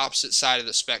the opposite side of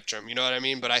the spectrum, you know what I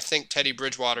mean? But I think Teddy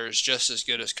Bridgewater is just as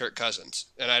good as Kirk Cousins,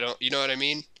 and you know what I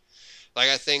mean? Like,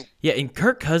 I think... Yeah, and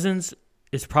Kirk Cousins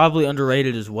is probably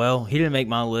underrated as well. He didn't make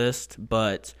my list,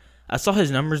 but I saw his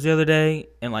numbers the other day,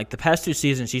 and, like, the past 2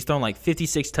 seasons, he's thrown, like,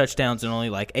 56 touchdowns and only,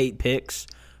 like, 8 picks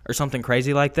or something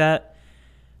crazy like that.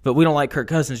 But we don't like Kirk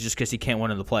Cousins just because he can't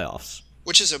win in the playoffs.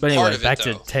 Which is part of it, though. Back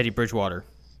to Teddy Bridgewater.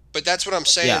 But that's what I'm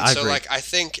saying. Yeah, I so, agree. I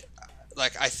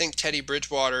think Teddy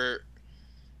Bridgewater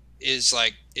is,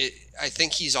 like... I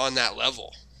think he's on that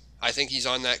level. I think he's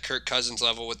on that Kirk Cousins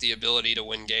level with the ability to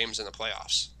win games in the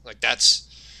playoffs. Like, that's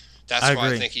why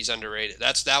I think he's underrated.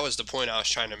 That was the point I was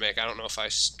trying to make. I don't know if I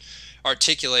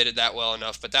articulated that well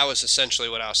enough, but that was essentially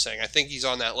what I was saying. I think he's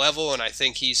on that level, and I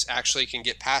think he's actually can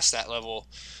get past that level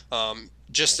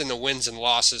just in the wins and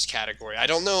losses category. I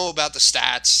don't know about the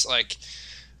stats,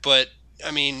 but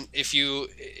I mean, if you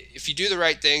do the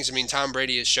right things, I mean, Tom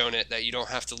Brady has shown it that you don't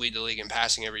have to lead the league in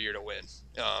passing every year to win.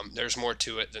 There's more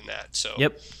to it than that. So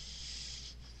yep.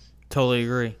 Totally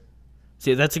agree.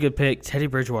 See, that's a good pick. Teddy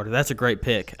Bridgewater, that's a great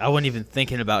pick. I wasn't even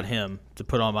thinking about him to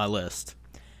put on my list.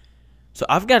 So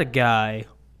I've got a guy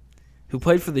who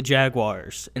played for the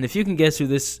Jaguars, and if you can guess who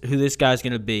this guy's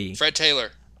going to be, Fred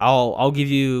Taylor. I'll give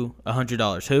you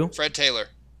 $100. Who? Fred Taylor.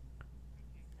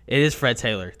 It is Fred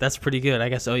Taylor. That's pretty good. I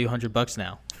guess I owe you $100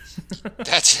 now.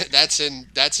 That's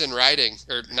in writing,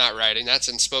 or not writing. That's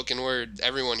in spoken word.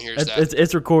 Everyone hears that.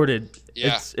 It's recorded.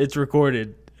 Yeah. It's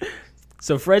recorded.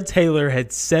 So Fred Taylor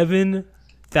had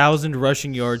 7,000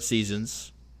 rushing yard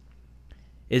seasons.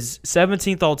 Is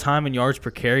 17th all time in yards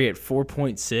per carry at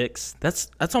 4.6.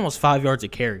 That's almost 5 yards a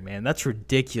carry, man. That's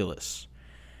ridiculous,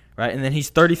 right? And then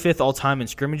he's 35th all time in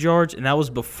scrimmage yards, and that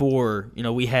was before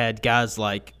we had guys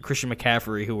like Christian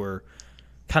McCaffrey who were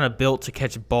kind of built to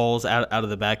catch balls out of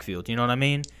the backfield. You know what I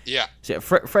mean? Yeah. So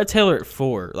Fred Taylor at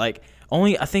 4,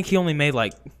 I think he only made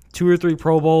 2 or 3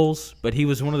 Pro Bowls, but he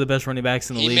was one of the best running backs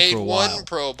in the league for a while. He made 1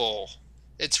 Pro Bowl.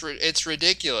 It's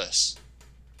ridiculous.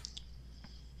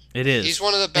 It is. He's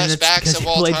one of the best backs of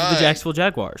all time. He played for the Jacksonville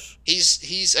Jaguars.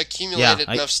 He's accumulated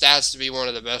enough stats to be one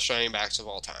of the best running backs of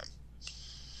all time.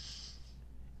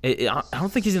 I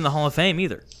don't think he's in the Hall of Fame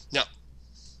either. No.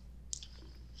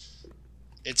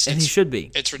 He should be.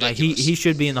 It's ridiculous. He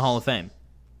should be in the Hall of Fame.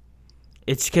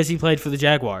 It's because he played for the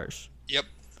Jaguars. Yep.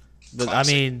 But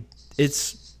classic. I mean,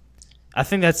 I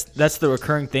think that's the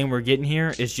recurring thing we're getting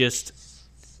here. Is just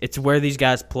it's where these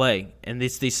guys play, and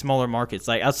it's these smaller markets.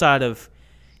 Like outside of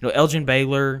Elgin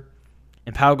Baylor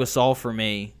and Pau Gasol, for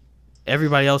me,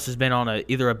 everybody else has been on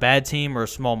either a bad team or a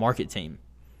small market team.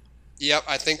 Yep,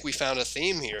 I think we found a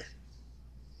theme here.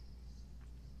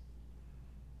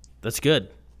 That's good.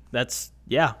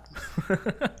 Yeah.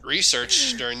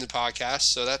 Research during the podcast,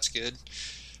 so that's good.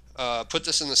 Put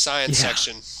this in the science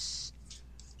section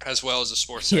as well as the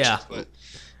sports section. Yeah. But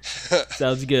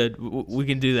Sounds good. We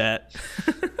can do that.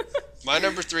 my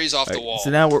number 3 is off the wall. So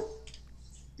now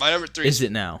my number 3 is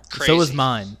it now? crazy. So is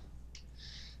mine.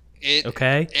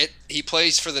 Okay. He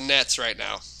plays for the Nets right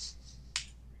now.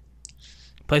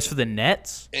 Plays for the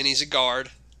Nets? And he's a guard.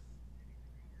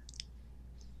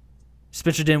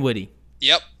 Spencer Dinwiddie.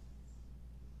 Yep.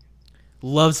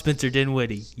 Love Spencer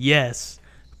Dinwiddie. Yes.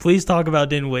 Please talk about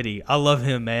Dinwiddie. I love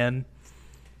him, man.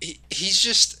 He's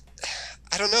just,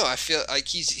 I don't know. I feel like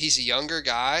he's a younger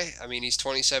guy. I mean, he's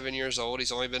 27 years old.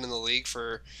 He's only been in the league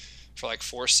for like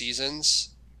 4 seasons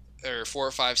or 4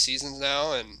 or 5 seasons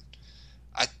now, and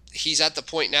he's at the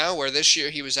point now where this year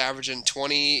he was averaging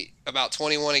about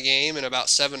 21 a game and about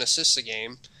 7 assists a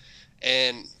game,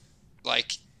 and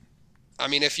like, I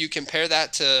mean, if you compare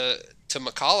that to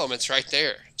McCollum, it's right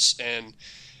there, and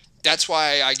that's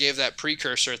why I gave that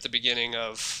precursor at the beginning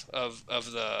of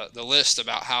the list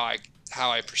about how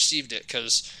I perceived it,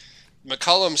 because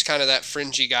McCollum's kind of that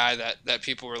fringy guy that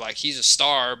people were like, he's a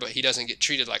star, but he doesn't get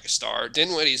treated like a star.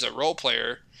 Dinwiddie's a role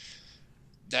player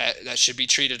that should be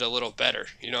treated a little better.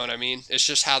 You know what I mean? It's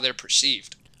just how they're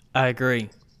perceived. I agree.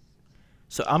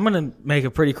 So I'm going to make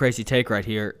a pretty crazy take right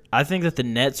here. I think that the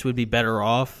Nets would be better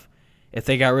off if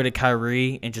they got rid of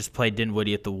Kyrie and just played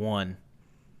Dinwiddie at the 1.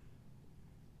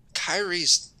 Kyrie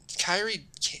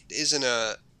isn't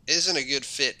a good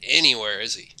fit anywhere,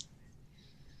 is he?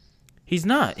 He's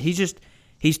not.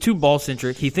 He's too ball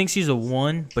centric. He thinks he's a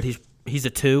 1, but he's a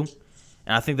 2.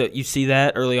 And I think that you see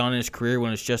that early on in his career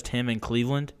when it's just him in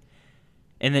Cleveland.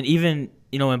 And then even,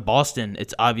 in Boston,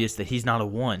 it's obvious that he's not a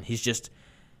 1. He's just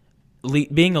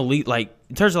being elite, like,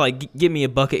 in terms of, like, give me a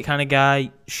bucket kind of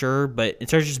guy, sure. But in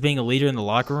terms of just being a leader in the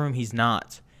locker room, he's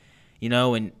not.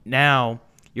 And now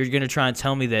you're going to try and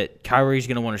tell me that Kyrie's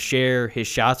going to want to share his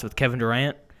shots with Kevin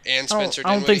Durant? And Spencer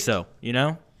Dinwiddie? I don't think so,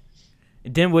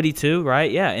 And Dinwiddie too,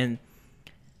 right? Yeah, and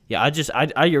yeah, I'd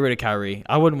get rid of Kyrie.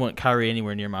 I wouldn't want Kyrie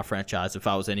anywhere near my franchise if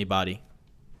I was anybody.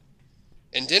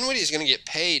 And Dinwiddie's going to get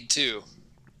paid too.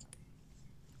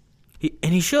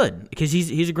 He should, because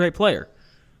he's a great player.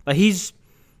 Like he's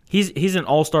an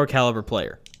all-star caliber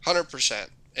player. 100%.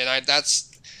 And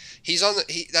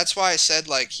that's why I said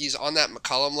like he's on that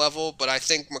McCollum level, but I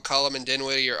think McCollum and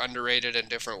Dinwiddie are underrated in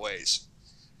different ways.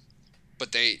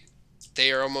 But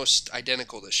they are almost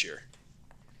identical this year.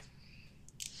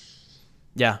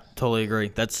 Yeah, totally agree.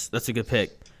 That's a good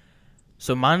pick.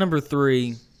 So my number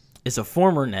 3 is a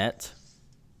former Net.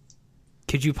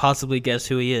 Could you possibly guess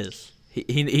who he is?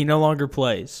 He no longer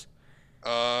plays.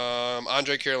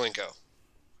 Andre Kirilenko.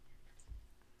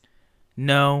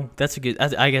 No, that's a good.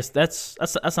 I guess that's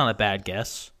not a bad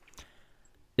guess.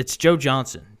 It's Joe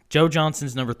Johnson. Joe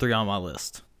Johnson's number 3 on my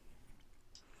list.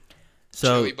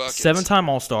 So 7-time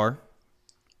All-Star.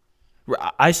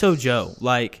 ISO Joe,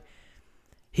 like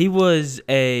he was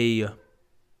a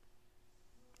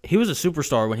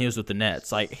superstar when he was with the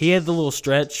Nets. Like he had the little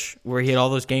stretch where he had all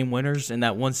those game winners in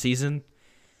that one season,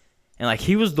 and like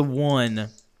he was the one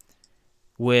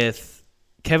with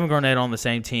Kevin Garnett on the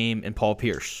same team and Paul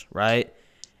Pierce, right?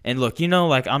 And look,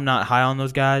 like I'm not high on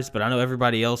those guys, but I know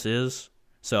everybody else is,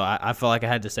 so I felt like I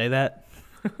had to say that.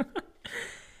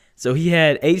 So he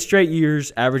had 8 straight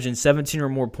years averaging 17 or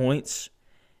more points.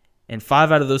 And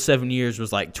 5 out of those 7 years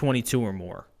was like 22 or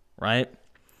more, right?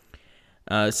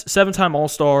 7-time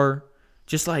All-Star,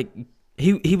 just like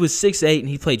he was 6'8" and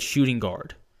he played shooting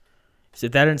guard. So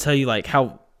if that didn't tell you like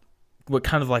what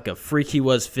kind of like a freak he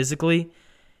was physically,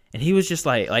 and he was just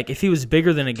like if he was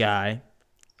bigger than a guy,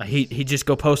 he'd just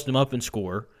go post him up and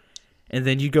score, and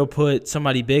then you'd go put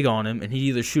somebody big on him and he'd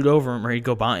either shoot over him or he'd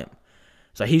go by him.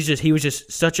 So he was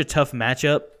just such a tough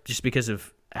matchup just because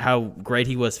of how great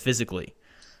he was physically.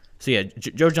 So, yeah,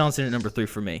 Joe Johnson at number 3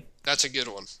 for me. That's a good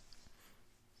one.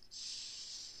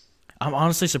 I'm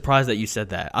honestly surprised that you said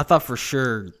that. I thought for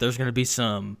sure there's going to be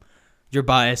some you're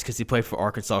biased because he played for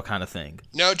Arkansas kind of thing.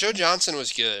 No, Joe Johnson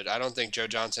was good. I don't think Joe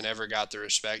Johnson ever got the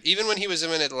respect. Even when he was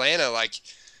in Atlanta, like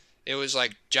it was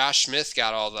like Josh Smith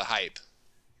got all the hype.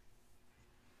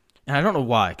 And I don't know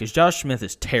why, because Josh Smith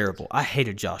is terrible. I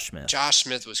hated Josh Smith. Josh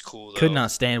Smith was cool, though. Could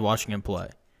not stand watching him play.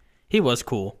 He was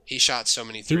cool. He shot so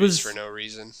many threes for no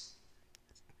reason.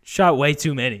 Shot way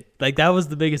too many. Like, that was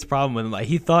the biggest problem with him. Like,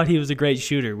 he thought he was a great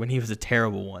shooter when he was a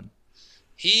terrible one.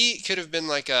 He could have been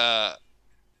like an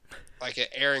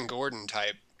Aaron Gordon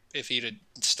type if he'd have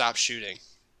stopped shooting.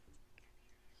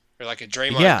 Or like a Draymond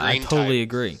Green type. Yeah, I totally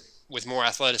agree. With more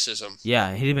athleticism.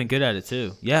 Yeah, he'd have been good at it,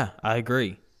 too. Yeah, I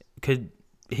agree.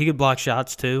 He could block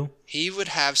shots, too. He would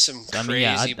have some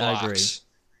crazy blocks. I agree.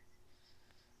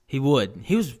 He would.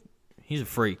 He's a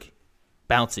freak.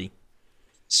 bouncy.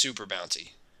 Super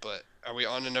bouncy. But are we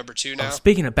on to number 2 now?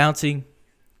 Speaking of bouncy,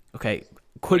 okay,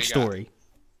 quick story.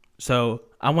 So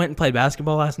I went and played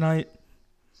basketball last night.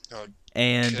 Oh,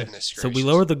 and goodness so we gracious.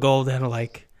 lowered the goal down to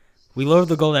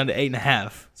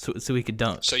 8.5, so we could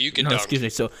dunk. So you could dunk. Excuse me.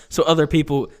 So other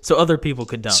people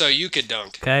could dunk. So you could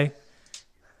dunk. Okay.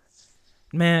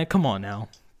 Man, come on now.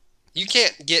 You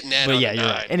can't get net But on yeah, a you're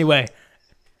 9. right. Anyway,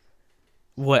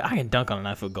 what I can dunk on a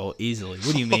 9-foot goal easily.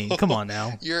 What do you mean? Come on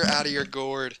now. You're out of your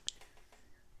gourd.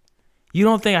 You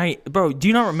don't think bro? Do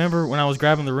you not remember when I was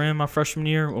grabbing the rim my freshman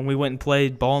year when we went and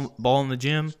played ball in the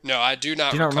gym? No, I do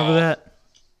not. Do you not remember that?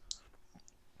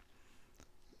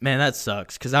 Man, that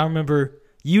sucks. Cause I remember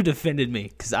you defended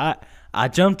me. Cause I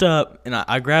jumped up and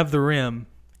I grabbed the rim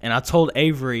and I told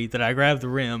Avery that I grabbed the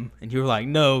rim and you were like,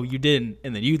 no, you didn't.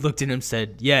 And then you looked at him and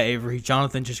said, yeah, Avery,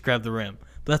 Jonathan just grabbed the rim.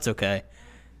 But that's okay.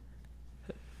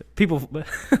 People.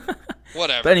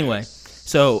 Whatever. But anyway,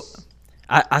 so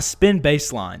I spin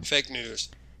baseline. Fake news.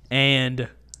 And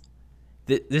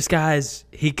this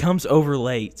he comes over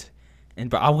late. And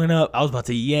bro, I went up. I was about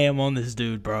to yam on this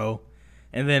dude, bro.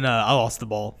 And then I lost the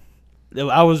ball.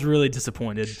 I was really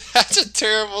disappointed. That's a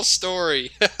terrible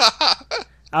story.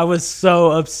 I was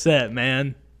so upset,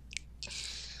 man.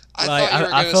 I thought you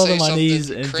were going to fell say to my knees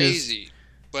something and crazy.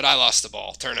 But I lost the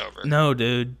ball. Turnover. No,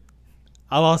 dude.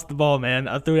 I lost the ball, man.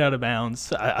 I threw it out of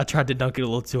bounds. I tried to dunk it a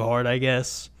little too hard, I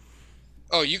guess.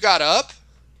 Oh, you got up?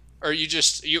 Or you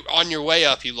on your way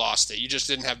up you lost it. You just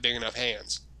didn't have big enough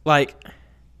hands. Like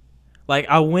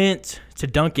I went to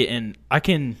dunk it and I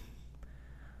can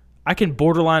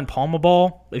borderline palm a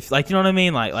ball. If you know what I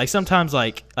mean? Like sometimes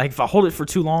like if I hold it for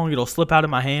too long it'll slip out of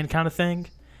my hand kind of thing.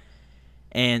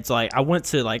 And it's I went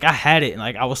to I had it and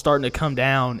I was starting to come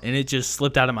down and it just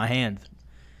slipped out of my hand.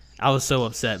 I was so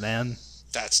upset, man.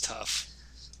 That's tough.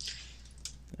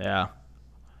 Yeah.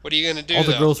 What are you going to do, All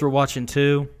the girls were watching,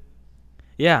 too.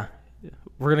 Yeah.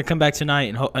 We're going to come back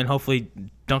tonight and hopefully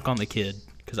dunk on the kid.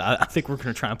 Because I think we're going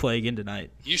to try and play again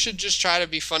tonight. You should just try to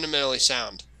be fundamentally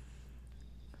sound.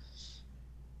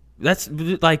 That's,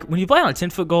 when you play on a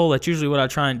 10-foot goal, that's usually what I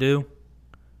try and do.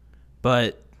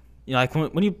 But,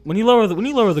 when you lower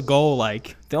the goal,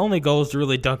 the only goal is to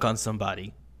really dunk on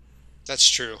somebody. That's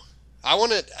true. I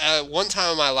want to, one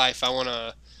time in my life, I want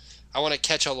to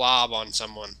catch a lob on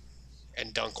someone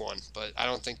and dunk one, but I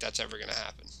don't think that's ever going to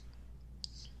happen.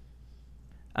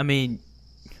 I mean,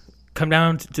 come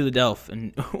down to the Delph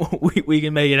and we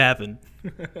can make it happen.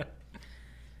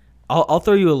 I'll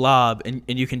throw you a lob and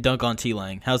you can dunk on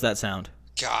T-Lang. How's that sound?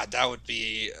 God, that would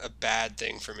be a bad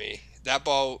thing for me. That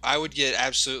ball, I would get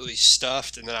absolutely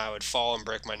stuffed and then I would fall and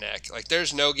break my neck.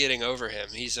 There's no getting over him.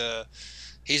 He's a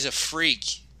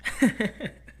freak.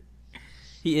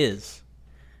 He is,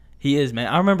 man.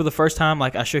 I remember the first time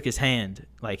I shook his hand.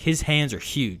 His hands are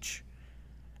huge.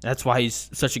 That's why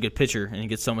he's such a good pitcher and he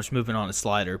gets so much movement on his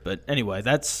slider. But anyway,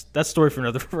 that's story for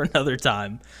another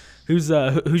time. Who's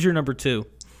your number 2?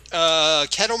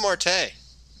 Ketel Marte.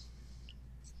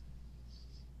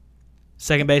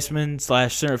 Second baseman /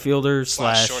 center fielder /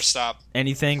 shortstop.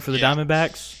 Anything for the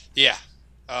Diamondbacks? Yeah.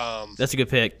 That's a good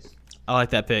pick. I like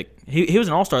that pick. He was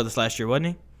an all-star this last year, wasn't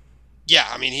he? Yeah,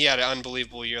 I mean, he had an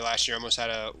unbelievable year last year. Almost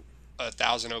had a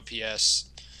 1,000 OPS,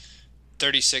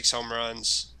 36 home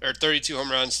runs, or 32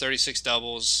 home runs, 36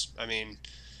 doubles. I mean,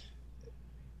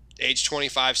 age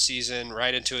 25 season,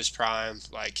 right into his prime.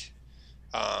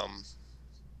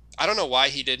 I don't know why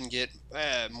he didn't get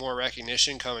more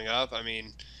recognition coming up. I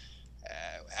mean,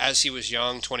 as he was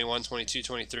young, 21, 22,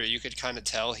 23, you could kind of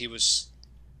tell he was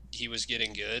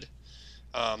getting good.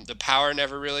 The power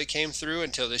never really came through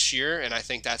until this year, and I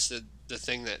think that's the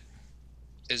thing that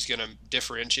is going to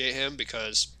differentiate him,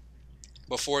 because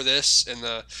before this, in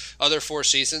the other 4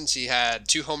 seasons, he had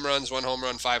 2 home runs, 1 home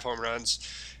run, 5 home runs,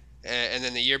 and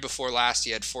then the year before last,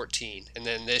 he had 14, and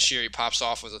then this year he pops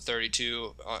off with a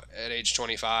 32 at age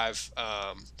 25.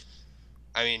 I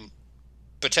mean,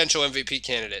 potential MVP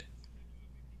candidate.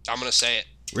 I'm going to say it.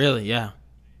 Really? Yeah.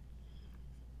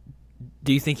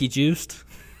 Do you think he juiced?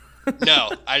 No,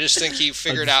 I just think he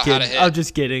figured out how to hit. I'm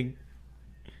just kidding.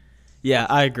 Yeah,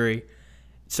 I agree.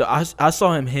 So I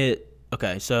saw him hit.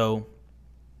 Okay, so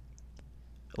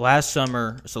last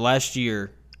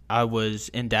year, I was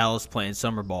in Dallas playing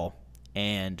summer ball,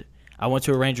 and I went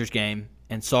to a Rangers game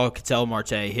and saw Ketel Marte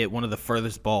hit one of the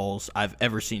furthest balls I've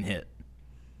ever seen hit.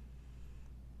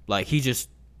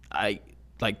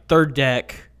 Third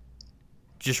deck,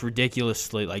 just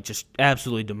ridiculously, just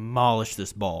absolutely demolished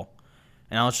this ball.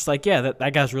 And I was just like, yeah,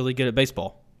 that guy's really good at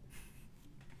baseball.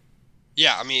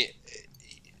 Yeah, I mean,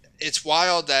 it's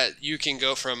wild that you can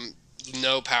go from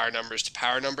no power numbers to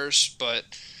power numbers, but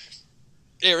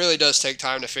it really does take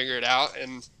time to figure it out,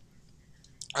 and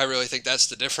I really think that's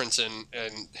the difference in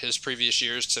his previous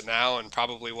years to now and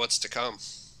probably what's to come.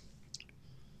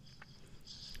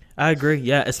 I agree.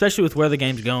 Yeah, especially with where the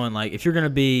game's going. Like, if you're going to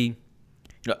be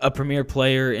a premier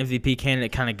player, MVP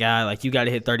candidate kind of guy, like, you got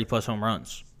to hit 30-plus home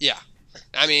runs. Yeah.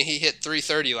 I mean, he hit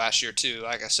 330 last year, too.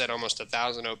 Like I said, almost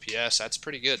 1,000 OPS. That's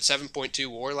pretty good. 7.2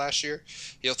 WAR last year.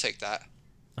 He'll take that.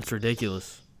 That's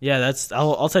ridiculous. Yeah,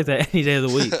 I'll take that any day of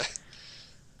the week.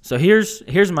 So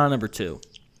here's my number 2.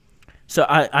 So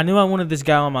I knew I wanted this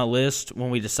guy on my list when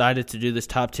we decided to do this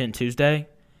Top 10 Tuesday.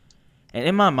 And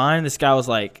in my mind, this guy was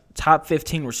like top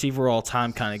 15 receiver all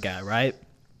time kind of guy, right?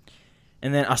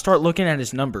 And then I start looking at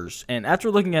his numbers. And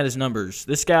after looking at his numbers,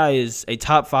 this guy is a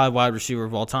top 5 wide receiver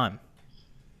of all time.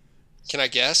 Can I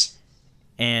guess?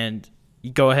 And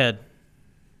you go ahead.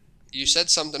 You said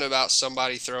something about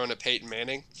somebody throwing at Peyton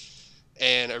Manning.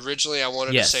 And originally I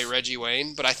wanted to say Reggie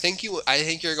Wayne, but I think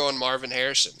you're going Marvin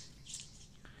Harrison.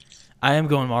 I am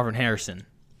going Marvin Harrison.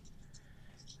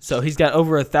 So he's got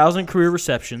over 1,000 career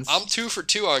receptions. I'm 2 for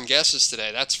 2 on guesses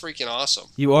today. That's freaking awesome.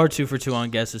 You are 2 for 2 on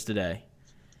guesses today.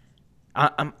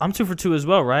 I'm 2 for 2 as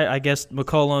well, right? I guessed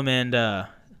McCollum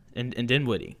and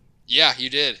Dinwiddie. Yeah, you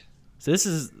did. So this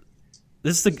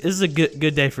is a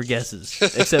good day for guesses.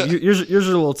 Except yours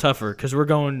are a little tougher because we're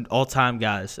going all time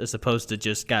guys as opposed to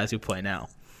just guys who play now.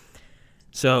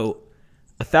 So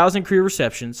 1,000 career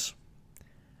receptions,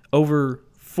 over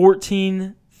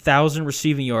 14,000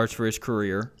 receiving yards for his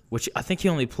career, which I think he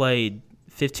only played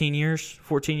 14 years.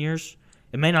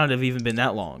 It may not have even been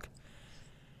that long.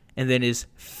 And then is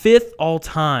 5th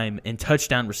all-time in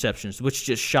touchdown receptions, which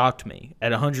just shocked me,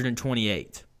 at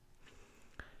 128.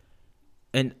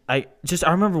 And I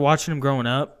remember watching him growing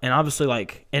up, and obviously,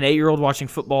 like, an 8-year-old watching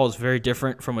football is very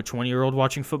different from a 20-year-old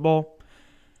watching football.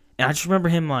 And I just remember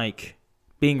him, like,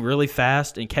 being really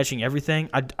fast and catching everything.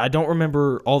 I don't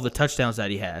remember all the touchdowns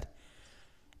that he had.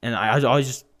 And I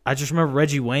just remember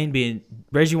Reggie Wayne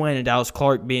and Dallas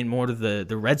Clark being more of the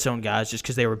red zone guys just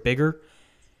because they were bigger.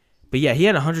 But yeah, he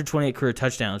had 128 career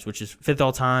touchdowns, which is 5th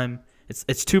all time.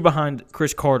 It's 2 behind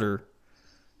Chris Carter,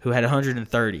 who had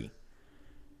 130.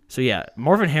 So yeah,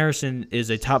 Marvin Harrison is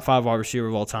a top 5 wide receiver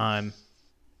of all time,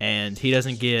 and he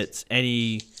doesn't get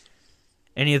any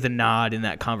of the nod in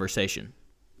that conversation.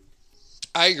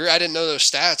 I agree. I didn't know those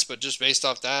stats, but just based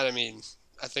off that, I mean,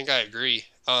 I think I agree.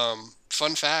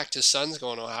 Fun fact, his son's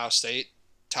going to Ohio State.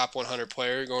 Top 100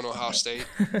 player going to Ohio State.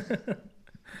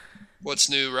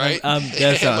 What's new, right?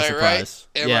 That's not a surprise.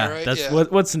 Right? Am I right? That's yeah.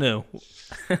 What's new.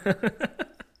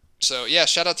 So, yeah,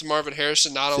 shout out to Marvin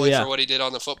Harrison, not only for what he did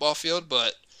on the football field,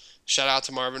 but shout out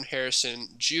to Marvin Harrison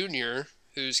Jr.,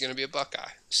 who's going to be a Buckeye.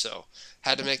 So,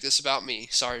 had to make this about me.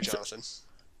 Sorry, Jonathan.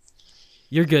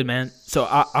 You're good, man. So,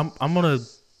 I'm going to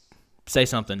say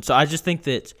something. So, I just think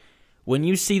that when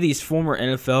you see these former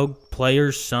NFL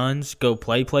players' sons go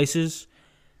play places,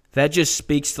 that just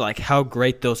speaks to like how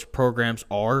great those programs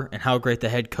are and how great the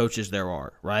head coaches there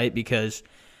are, right? Because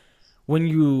when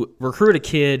you recruit a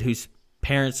kid whose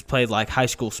parents played like high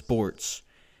school sports,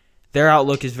 their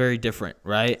outlook is very different,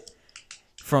 right?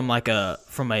 From an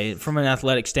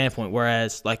athletic standpoint.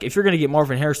 Whereas like if you're going to get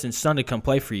Marvin Harrison's son to come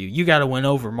play for you, you got to win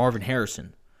over Marvin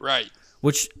Harrison, right?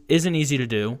 Which isn't easy to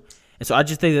do. And so I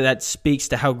just think that speaks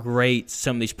to how great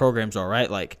some of these programs are, right?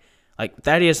 Like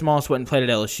Thaddeus Moss went and played at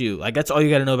LSU. Like, that's all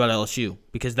you got to know about LSU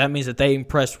because that means that they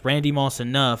impressed Randy Moss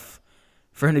enough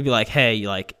for him to be like, hey,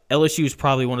 like, LSU is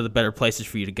probably one of the better places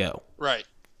for you to go. Right.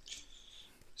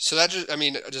 So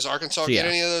does Arkansas get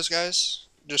any of those guys?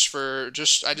 I just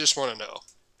want to know.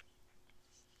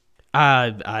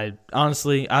 I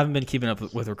honestly, I haven't been keeping up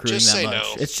with recruiting just that much.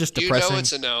 No. It's just depressing. You know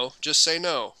it's a no. Just say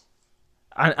no.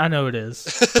 I know it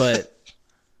is, but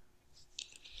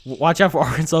watch out for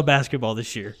Arkansas basketball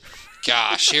this year.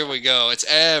 Gosh, here we go. It's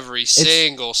every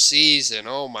single season.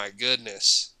 Oh, my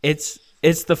goodness. It's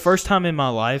the first time in my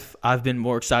life I've been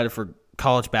more excited for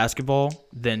college basketball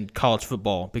than college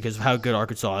football because of how good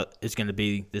Arkansas is going to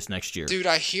be this next year. Dude,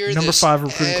 I hear number 5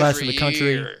 recruiting class in the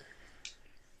country. Year.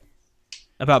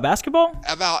 About basketball?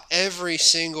 About every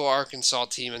single Arkansas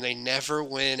team, and they never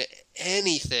win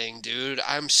anything, dude.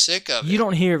 I'm sick of it. You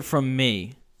don't hear it from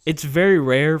me. It's very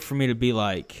rare for me to be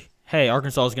like, hey,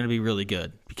 Arkansas is going to be really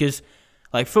good. Because,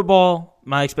 like, football,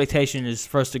 my expectation is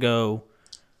for us to go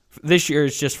 – this year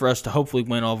is just for us to hopefully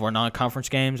win all of our non-conference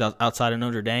games outside of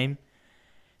Notre Dame.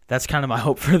 That's kind of my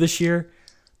hope for this year.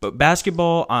 But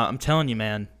basketball, I'm telling you,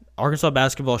 man, Arkansas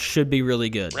basketball should be really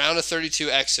good. Round of 32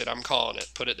 exit, I'm calling it.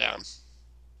 Put it down.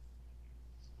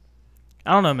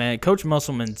 I don't know, man. Coach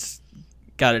Musselman's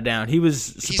got it down. He was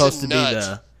supposed to be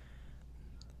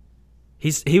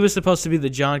He was supposed to be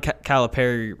the John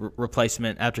Calipari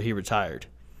replacement after he retired.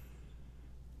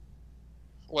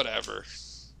 Whatever.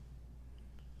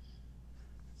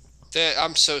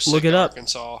 I'm so sick Look it of up.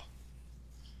 Arkansas.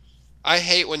 I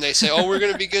hate when they say, "Oh, we're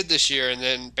going to be good this year," and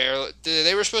then barely.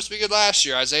 They were supposed to be good last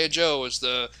year. Isaiah Joe was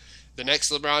the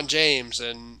next LeBron James,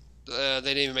 and they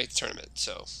didn't even make the tournament.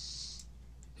 So,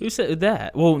 who said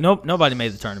that? Well, nobody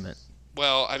made the tournament.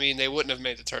 Well, I mean, they wouldn't have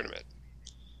made the tournament.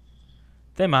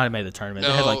 They might have made the tournament.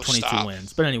 No, they had like 22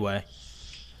 wins. But anyway,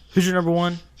 who's your number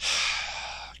one?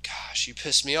 Gosh, you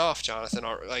pissed me off, Jonathan.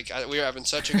 We were having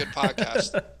such a good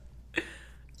podcast.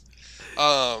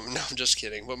 No, I'm just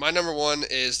kidding. But my number one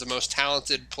is the most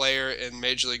talented player in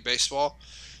Major League Baseball.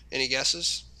 Any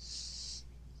guesses?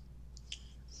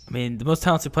 I mean, the most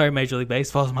talented player in Major League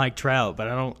Baseball is Mike Trout, but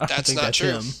I don't think not that's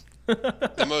true. him.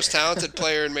 The most talented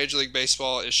player in Major League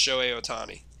Baseball is Shohei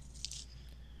Ohtani.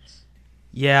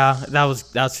 Yeah, that's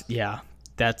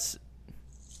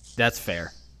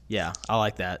fair. Yeah, I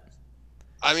like that.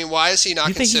 I mean, why is he not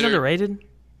You think considered? he's underrated?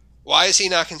 Why is he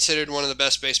not considered one of the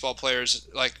best baseball players,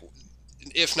 like,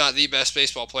 if not the best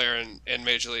baseball player in the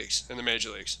major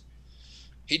leagues?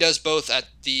 He does both at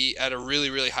a really,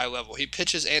 really high level. He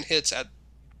pitches and hits at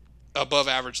above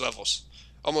average levels,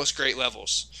 almost great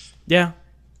levels. Yeah,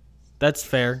 that's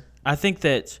fair. I think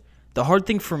that the hard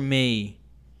thing for me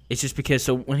is just because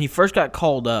when he first got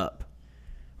called up,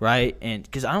 right? And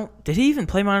because did he even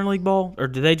play minor league ball, or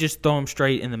did they just throw him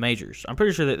straight in the majors? I'm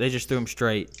pretty sure that they just threw him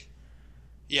straight.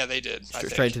 Yeah, they did.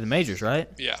 Straight to the majors, right?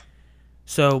 Yeah.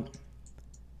 So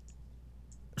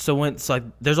when it's like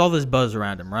there's all this buzz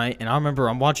around him, right? And I remember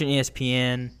I'm watching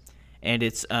ESPN, and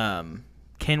it's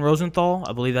Ken Rosenthal,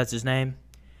 I believe that's his name,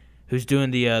 who's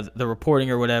doing the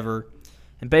reporting or whatever,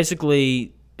 and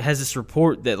basically has this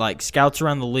report that like scouts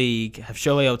around the league have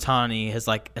Shohei Ohtani as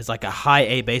like a high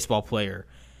A baseball player.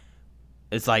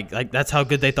 It's like that's how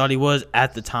good they thought he was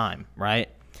at the time, right?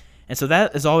 And so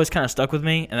that has always kind of stuck with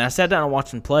me. And I sat down and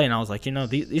watched him play, and I was like,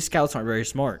 these scouts aren't very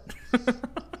smart.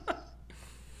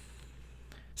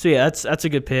 So yeah, that's a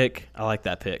good pick. I like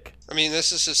that pick. I mean,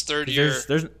 this is his third year.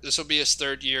 This will be his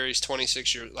third year. He's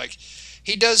 26 years. Like,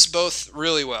 he does both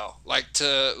really well,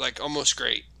 almost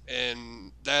great.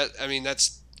 And that, I mean,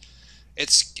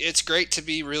 it's great to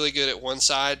be really good at one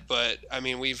side, but I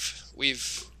mean,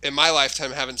 we've in my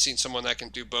lifetime haven't seen someone that can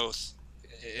do both,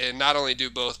 and not only do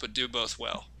both, but do both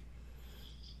well.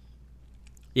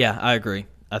 Yeah, I agree.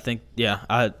 I think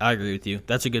I agree with you.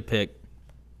 That's a good pick.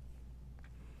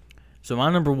 So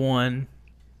my number one,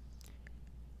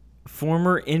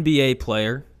 former NBA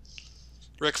player,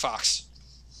 Rick Fox.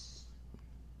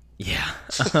 Yeah.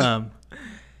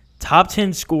 Top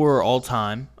 10 scorer all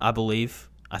time, I believe.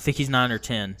 I think he's 9 or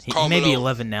 10. He may be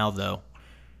 11 now, though.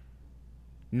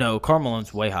 No, Karl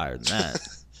Malone's way higher than that.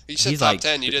 You said top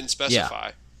 10. You didn't specify.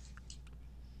 Yeah.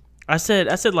 I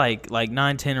said like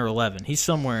 9, 10, or 11. He's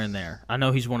somewhere in there. I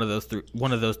know he's one of those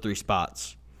three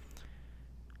spots.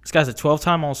 This guy's a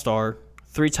 12-time All-Star,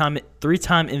 three-time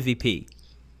MVP.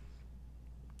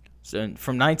 So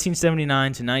from 1979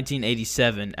 to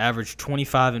 1987, averaged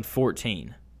 25 and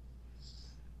 14.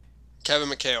 Kevin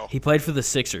McHale. He played for the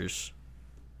Sixers.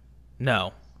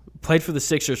 No, played for the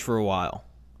Sixers for a while.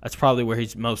 That's probably where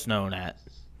he's most known at.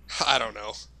 I don't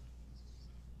know.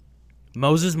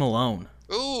 Moses Malone.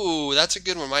 Ooh, that's a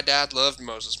good one. My dad loved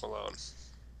Moses Malone.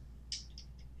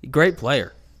 Great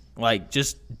player. Like,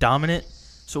 just dominant.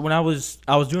 So when I was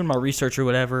doing my research or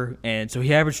whatever, and so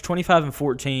he averaged 25 and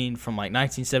 14 from like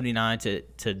 1979 to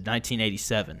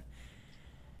 1987.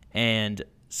 And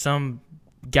some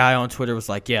guy on Twitter was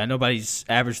like, yeah, nobody's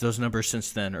averaged those numbers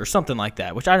since then, or something like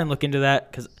that, which I didn't look into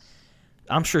that because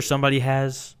I'm sure somebody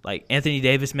has. Like Anthony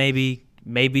Davis maybe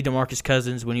DeMarcus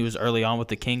Cousins when he was early on with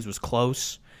the Kings was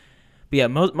close. But yeah,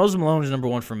 Moses Malone is number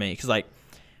one for me because like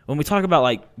when we talk about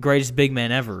like greatest big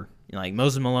man ever, like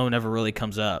Moses Malone never really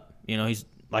comes up. He's,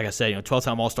 like I said,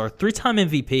 12-time All-Star, 3-time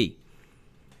MVP,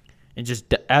 and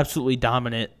just absolutely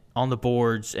dominant on the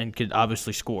boards and could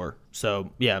obviously score.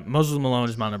 So, yeah, Moses Malone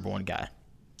is my number one guy.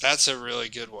 That's a really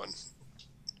good one.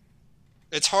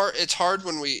 It's hard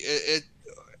when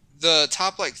the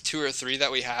top like 2 or 3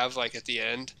 that we have like at the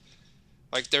end,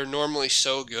 like they're normally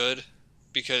so good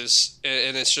because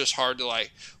and it's just hard to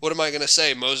like, what am I going to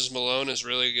say? Moses Malone is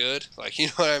really good. Like, you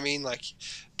know what I mean? Like,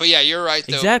 but yeah, you're right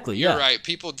though. Exactly. You're yeah. right.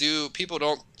 People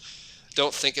don't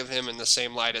think of him in the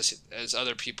same light as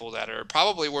other people that are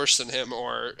probably worse than him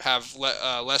or have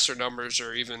lesser numbers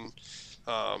or even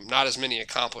not as many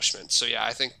accomplishments. So yeah,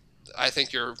 I think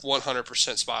you're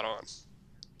 100% spot on.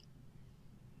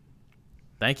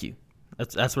 Thank you.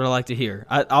 That's what I like to hear.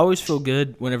 I always feel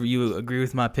good whenever you agree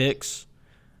with my picks.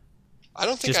 I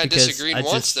don't think Just I because disagreed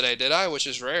once today, did I? Which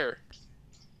is rare.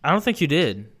 I don't think you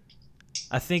did.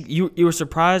 I think you were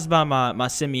surprised by my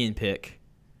Simeon pick,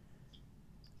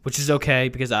 which is okay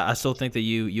because I still think that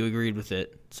you agreed with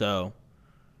it. So,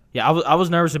 yeah, I was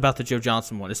nervous about the Joe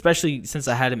Johnson one, especially since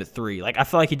I had him at 3. Like, I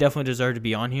feel like he definitely deserved to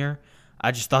be on here.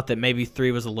 I just thought that maybe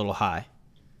 3 was a little high.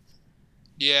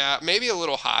 Yeah, maybe a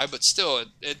little high, but still,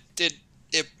 it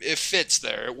fits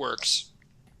there. It works.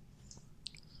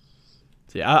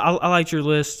 So, yeah, I liked your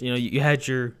list. You know, you had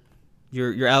your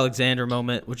Alexander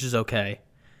moment, which is okay.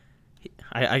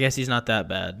 I guess he's not that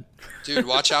bad. Dude,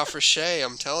 watch out for Shea.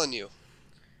 I'm telling you.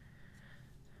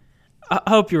 I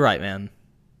hope you're right, man.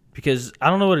 Because I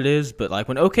don't know what it is, but like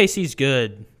when OKC's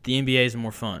good, the NBA is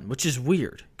more fun, which is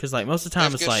weird. Because like most of the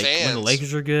time, it's like when the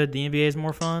Lakers are good, the NBA is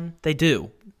more fun. They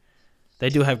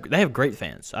have great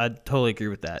fans. I totally agree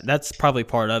with that. That's probably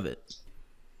part of it.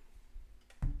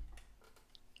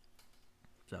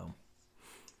 So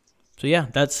yeah,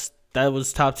 that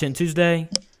was Top 10 Tuesday.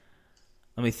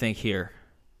 Let me think here.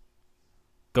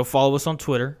 Go follow us on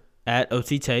Twitter at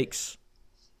OT Takes.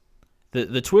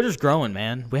 The Twitter's growing,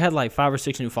 man. We had like 5 or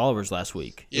 6 new followers last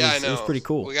week. I know. It was pretty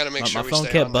cool. We got to make sure my we phone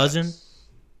stay kept on buzzing. that.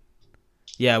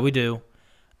 Yeah, we do.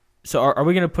 So are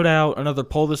we going to put out another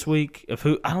poll this week of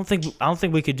who? I don't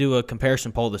think we could do a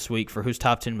comparison poll this week for whose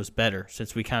top 10 was better,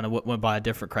 since we kind of went by a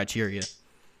different criteria.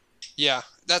 Yeah,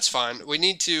 that's fine. We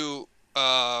need to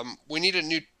we need a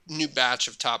new batch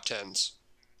of top 10s.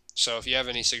 So if you have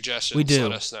any suggestions,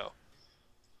 let us know.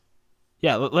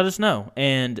 Yeah, let us know.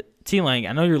 And T-Lang,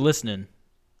 I know you're listening,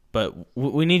 but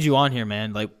we need you on here,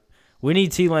 man. Like, we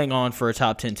need T-Lang on for a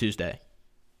Top 10 Tuesday.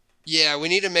 Yeah, we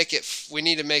need to make it. We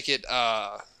need to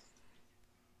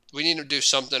do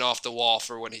something off the wall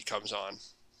for when he comes on.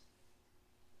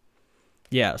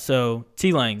 Yeah, so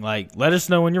T-Lang, like, let us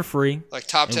know when you're free. Like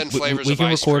top 10 flavors we of can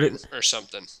ice record cream it or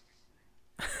something.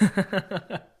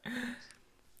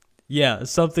 Yeah,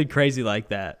 something crazy like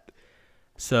that.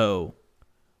 So,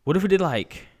 what if we did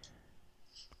like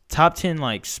top 10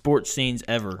 like sports scenes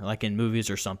ever, like in movies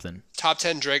or something? Top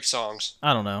 10 Drake songs.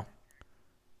 I don't know.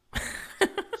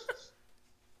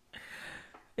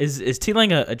 Is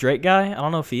T-Lang a Drake guy? I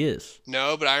don't know if he is.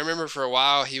 No, but I remember for a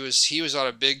while he was on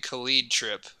a big Khalid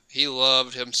trip. He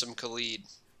loved him some Khalid.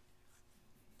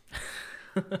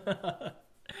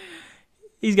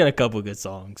 He's got a couple of good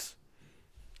songs.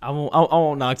 I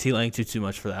won't knock T-Lang too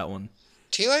much for that one.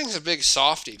 T-Lang's a big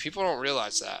softie. People don't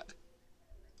realize that.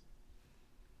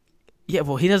 Yeah,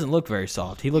 well, he doesn't look very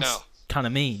soft. He looks kind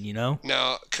of mean, you know?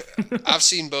 No, I've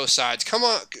seen both sides. Come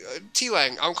on,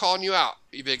 T-Lang, I'm calling you out.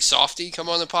 You big softie, come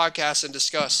on the podcast and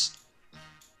discuss.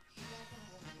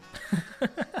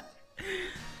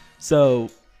 So,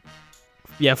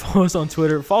 yeah, follow us on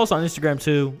Twitter. Follow us on Instagram,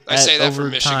 too. I say that for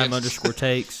Michigan.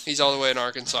 _takes. He's all the way in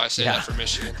Arkansas. I say that for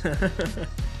Michigan.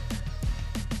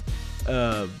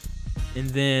 And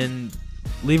then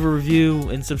leave a review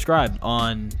and subscribe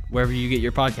on wherever you get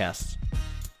your podcasts.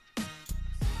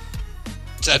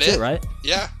 Is that That's it, right?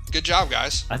 Yeah. Good job,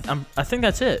 guys. I think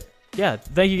that's it. Yeah.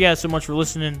 Thank you guys so much for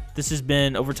listening. This has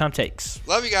been Overtime Takes.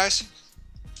 Love you guys.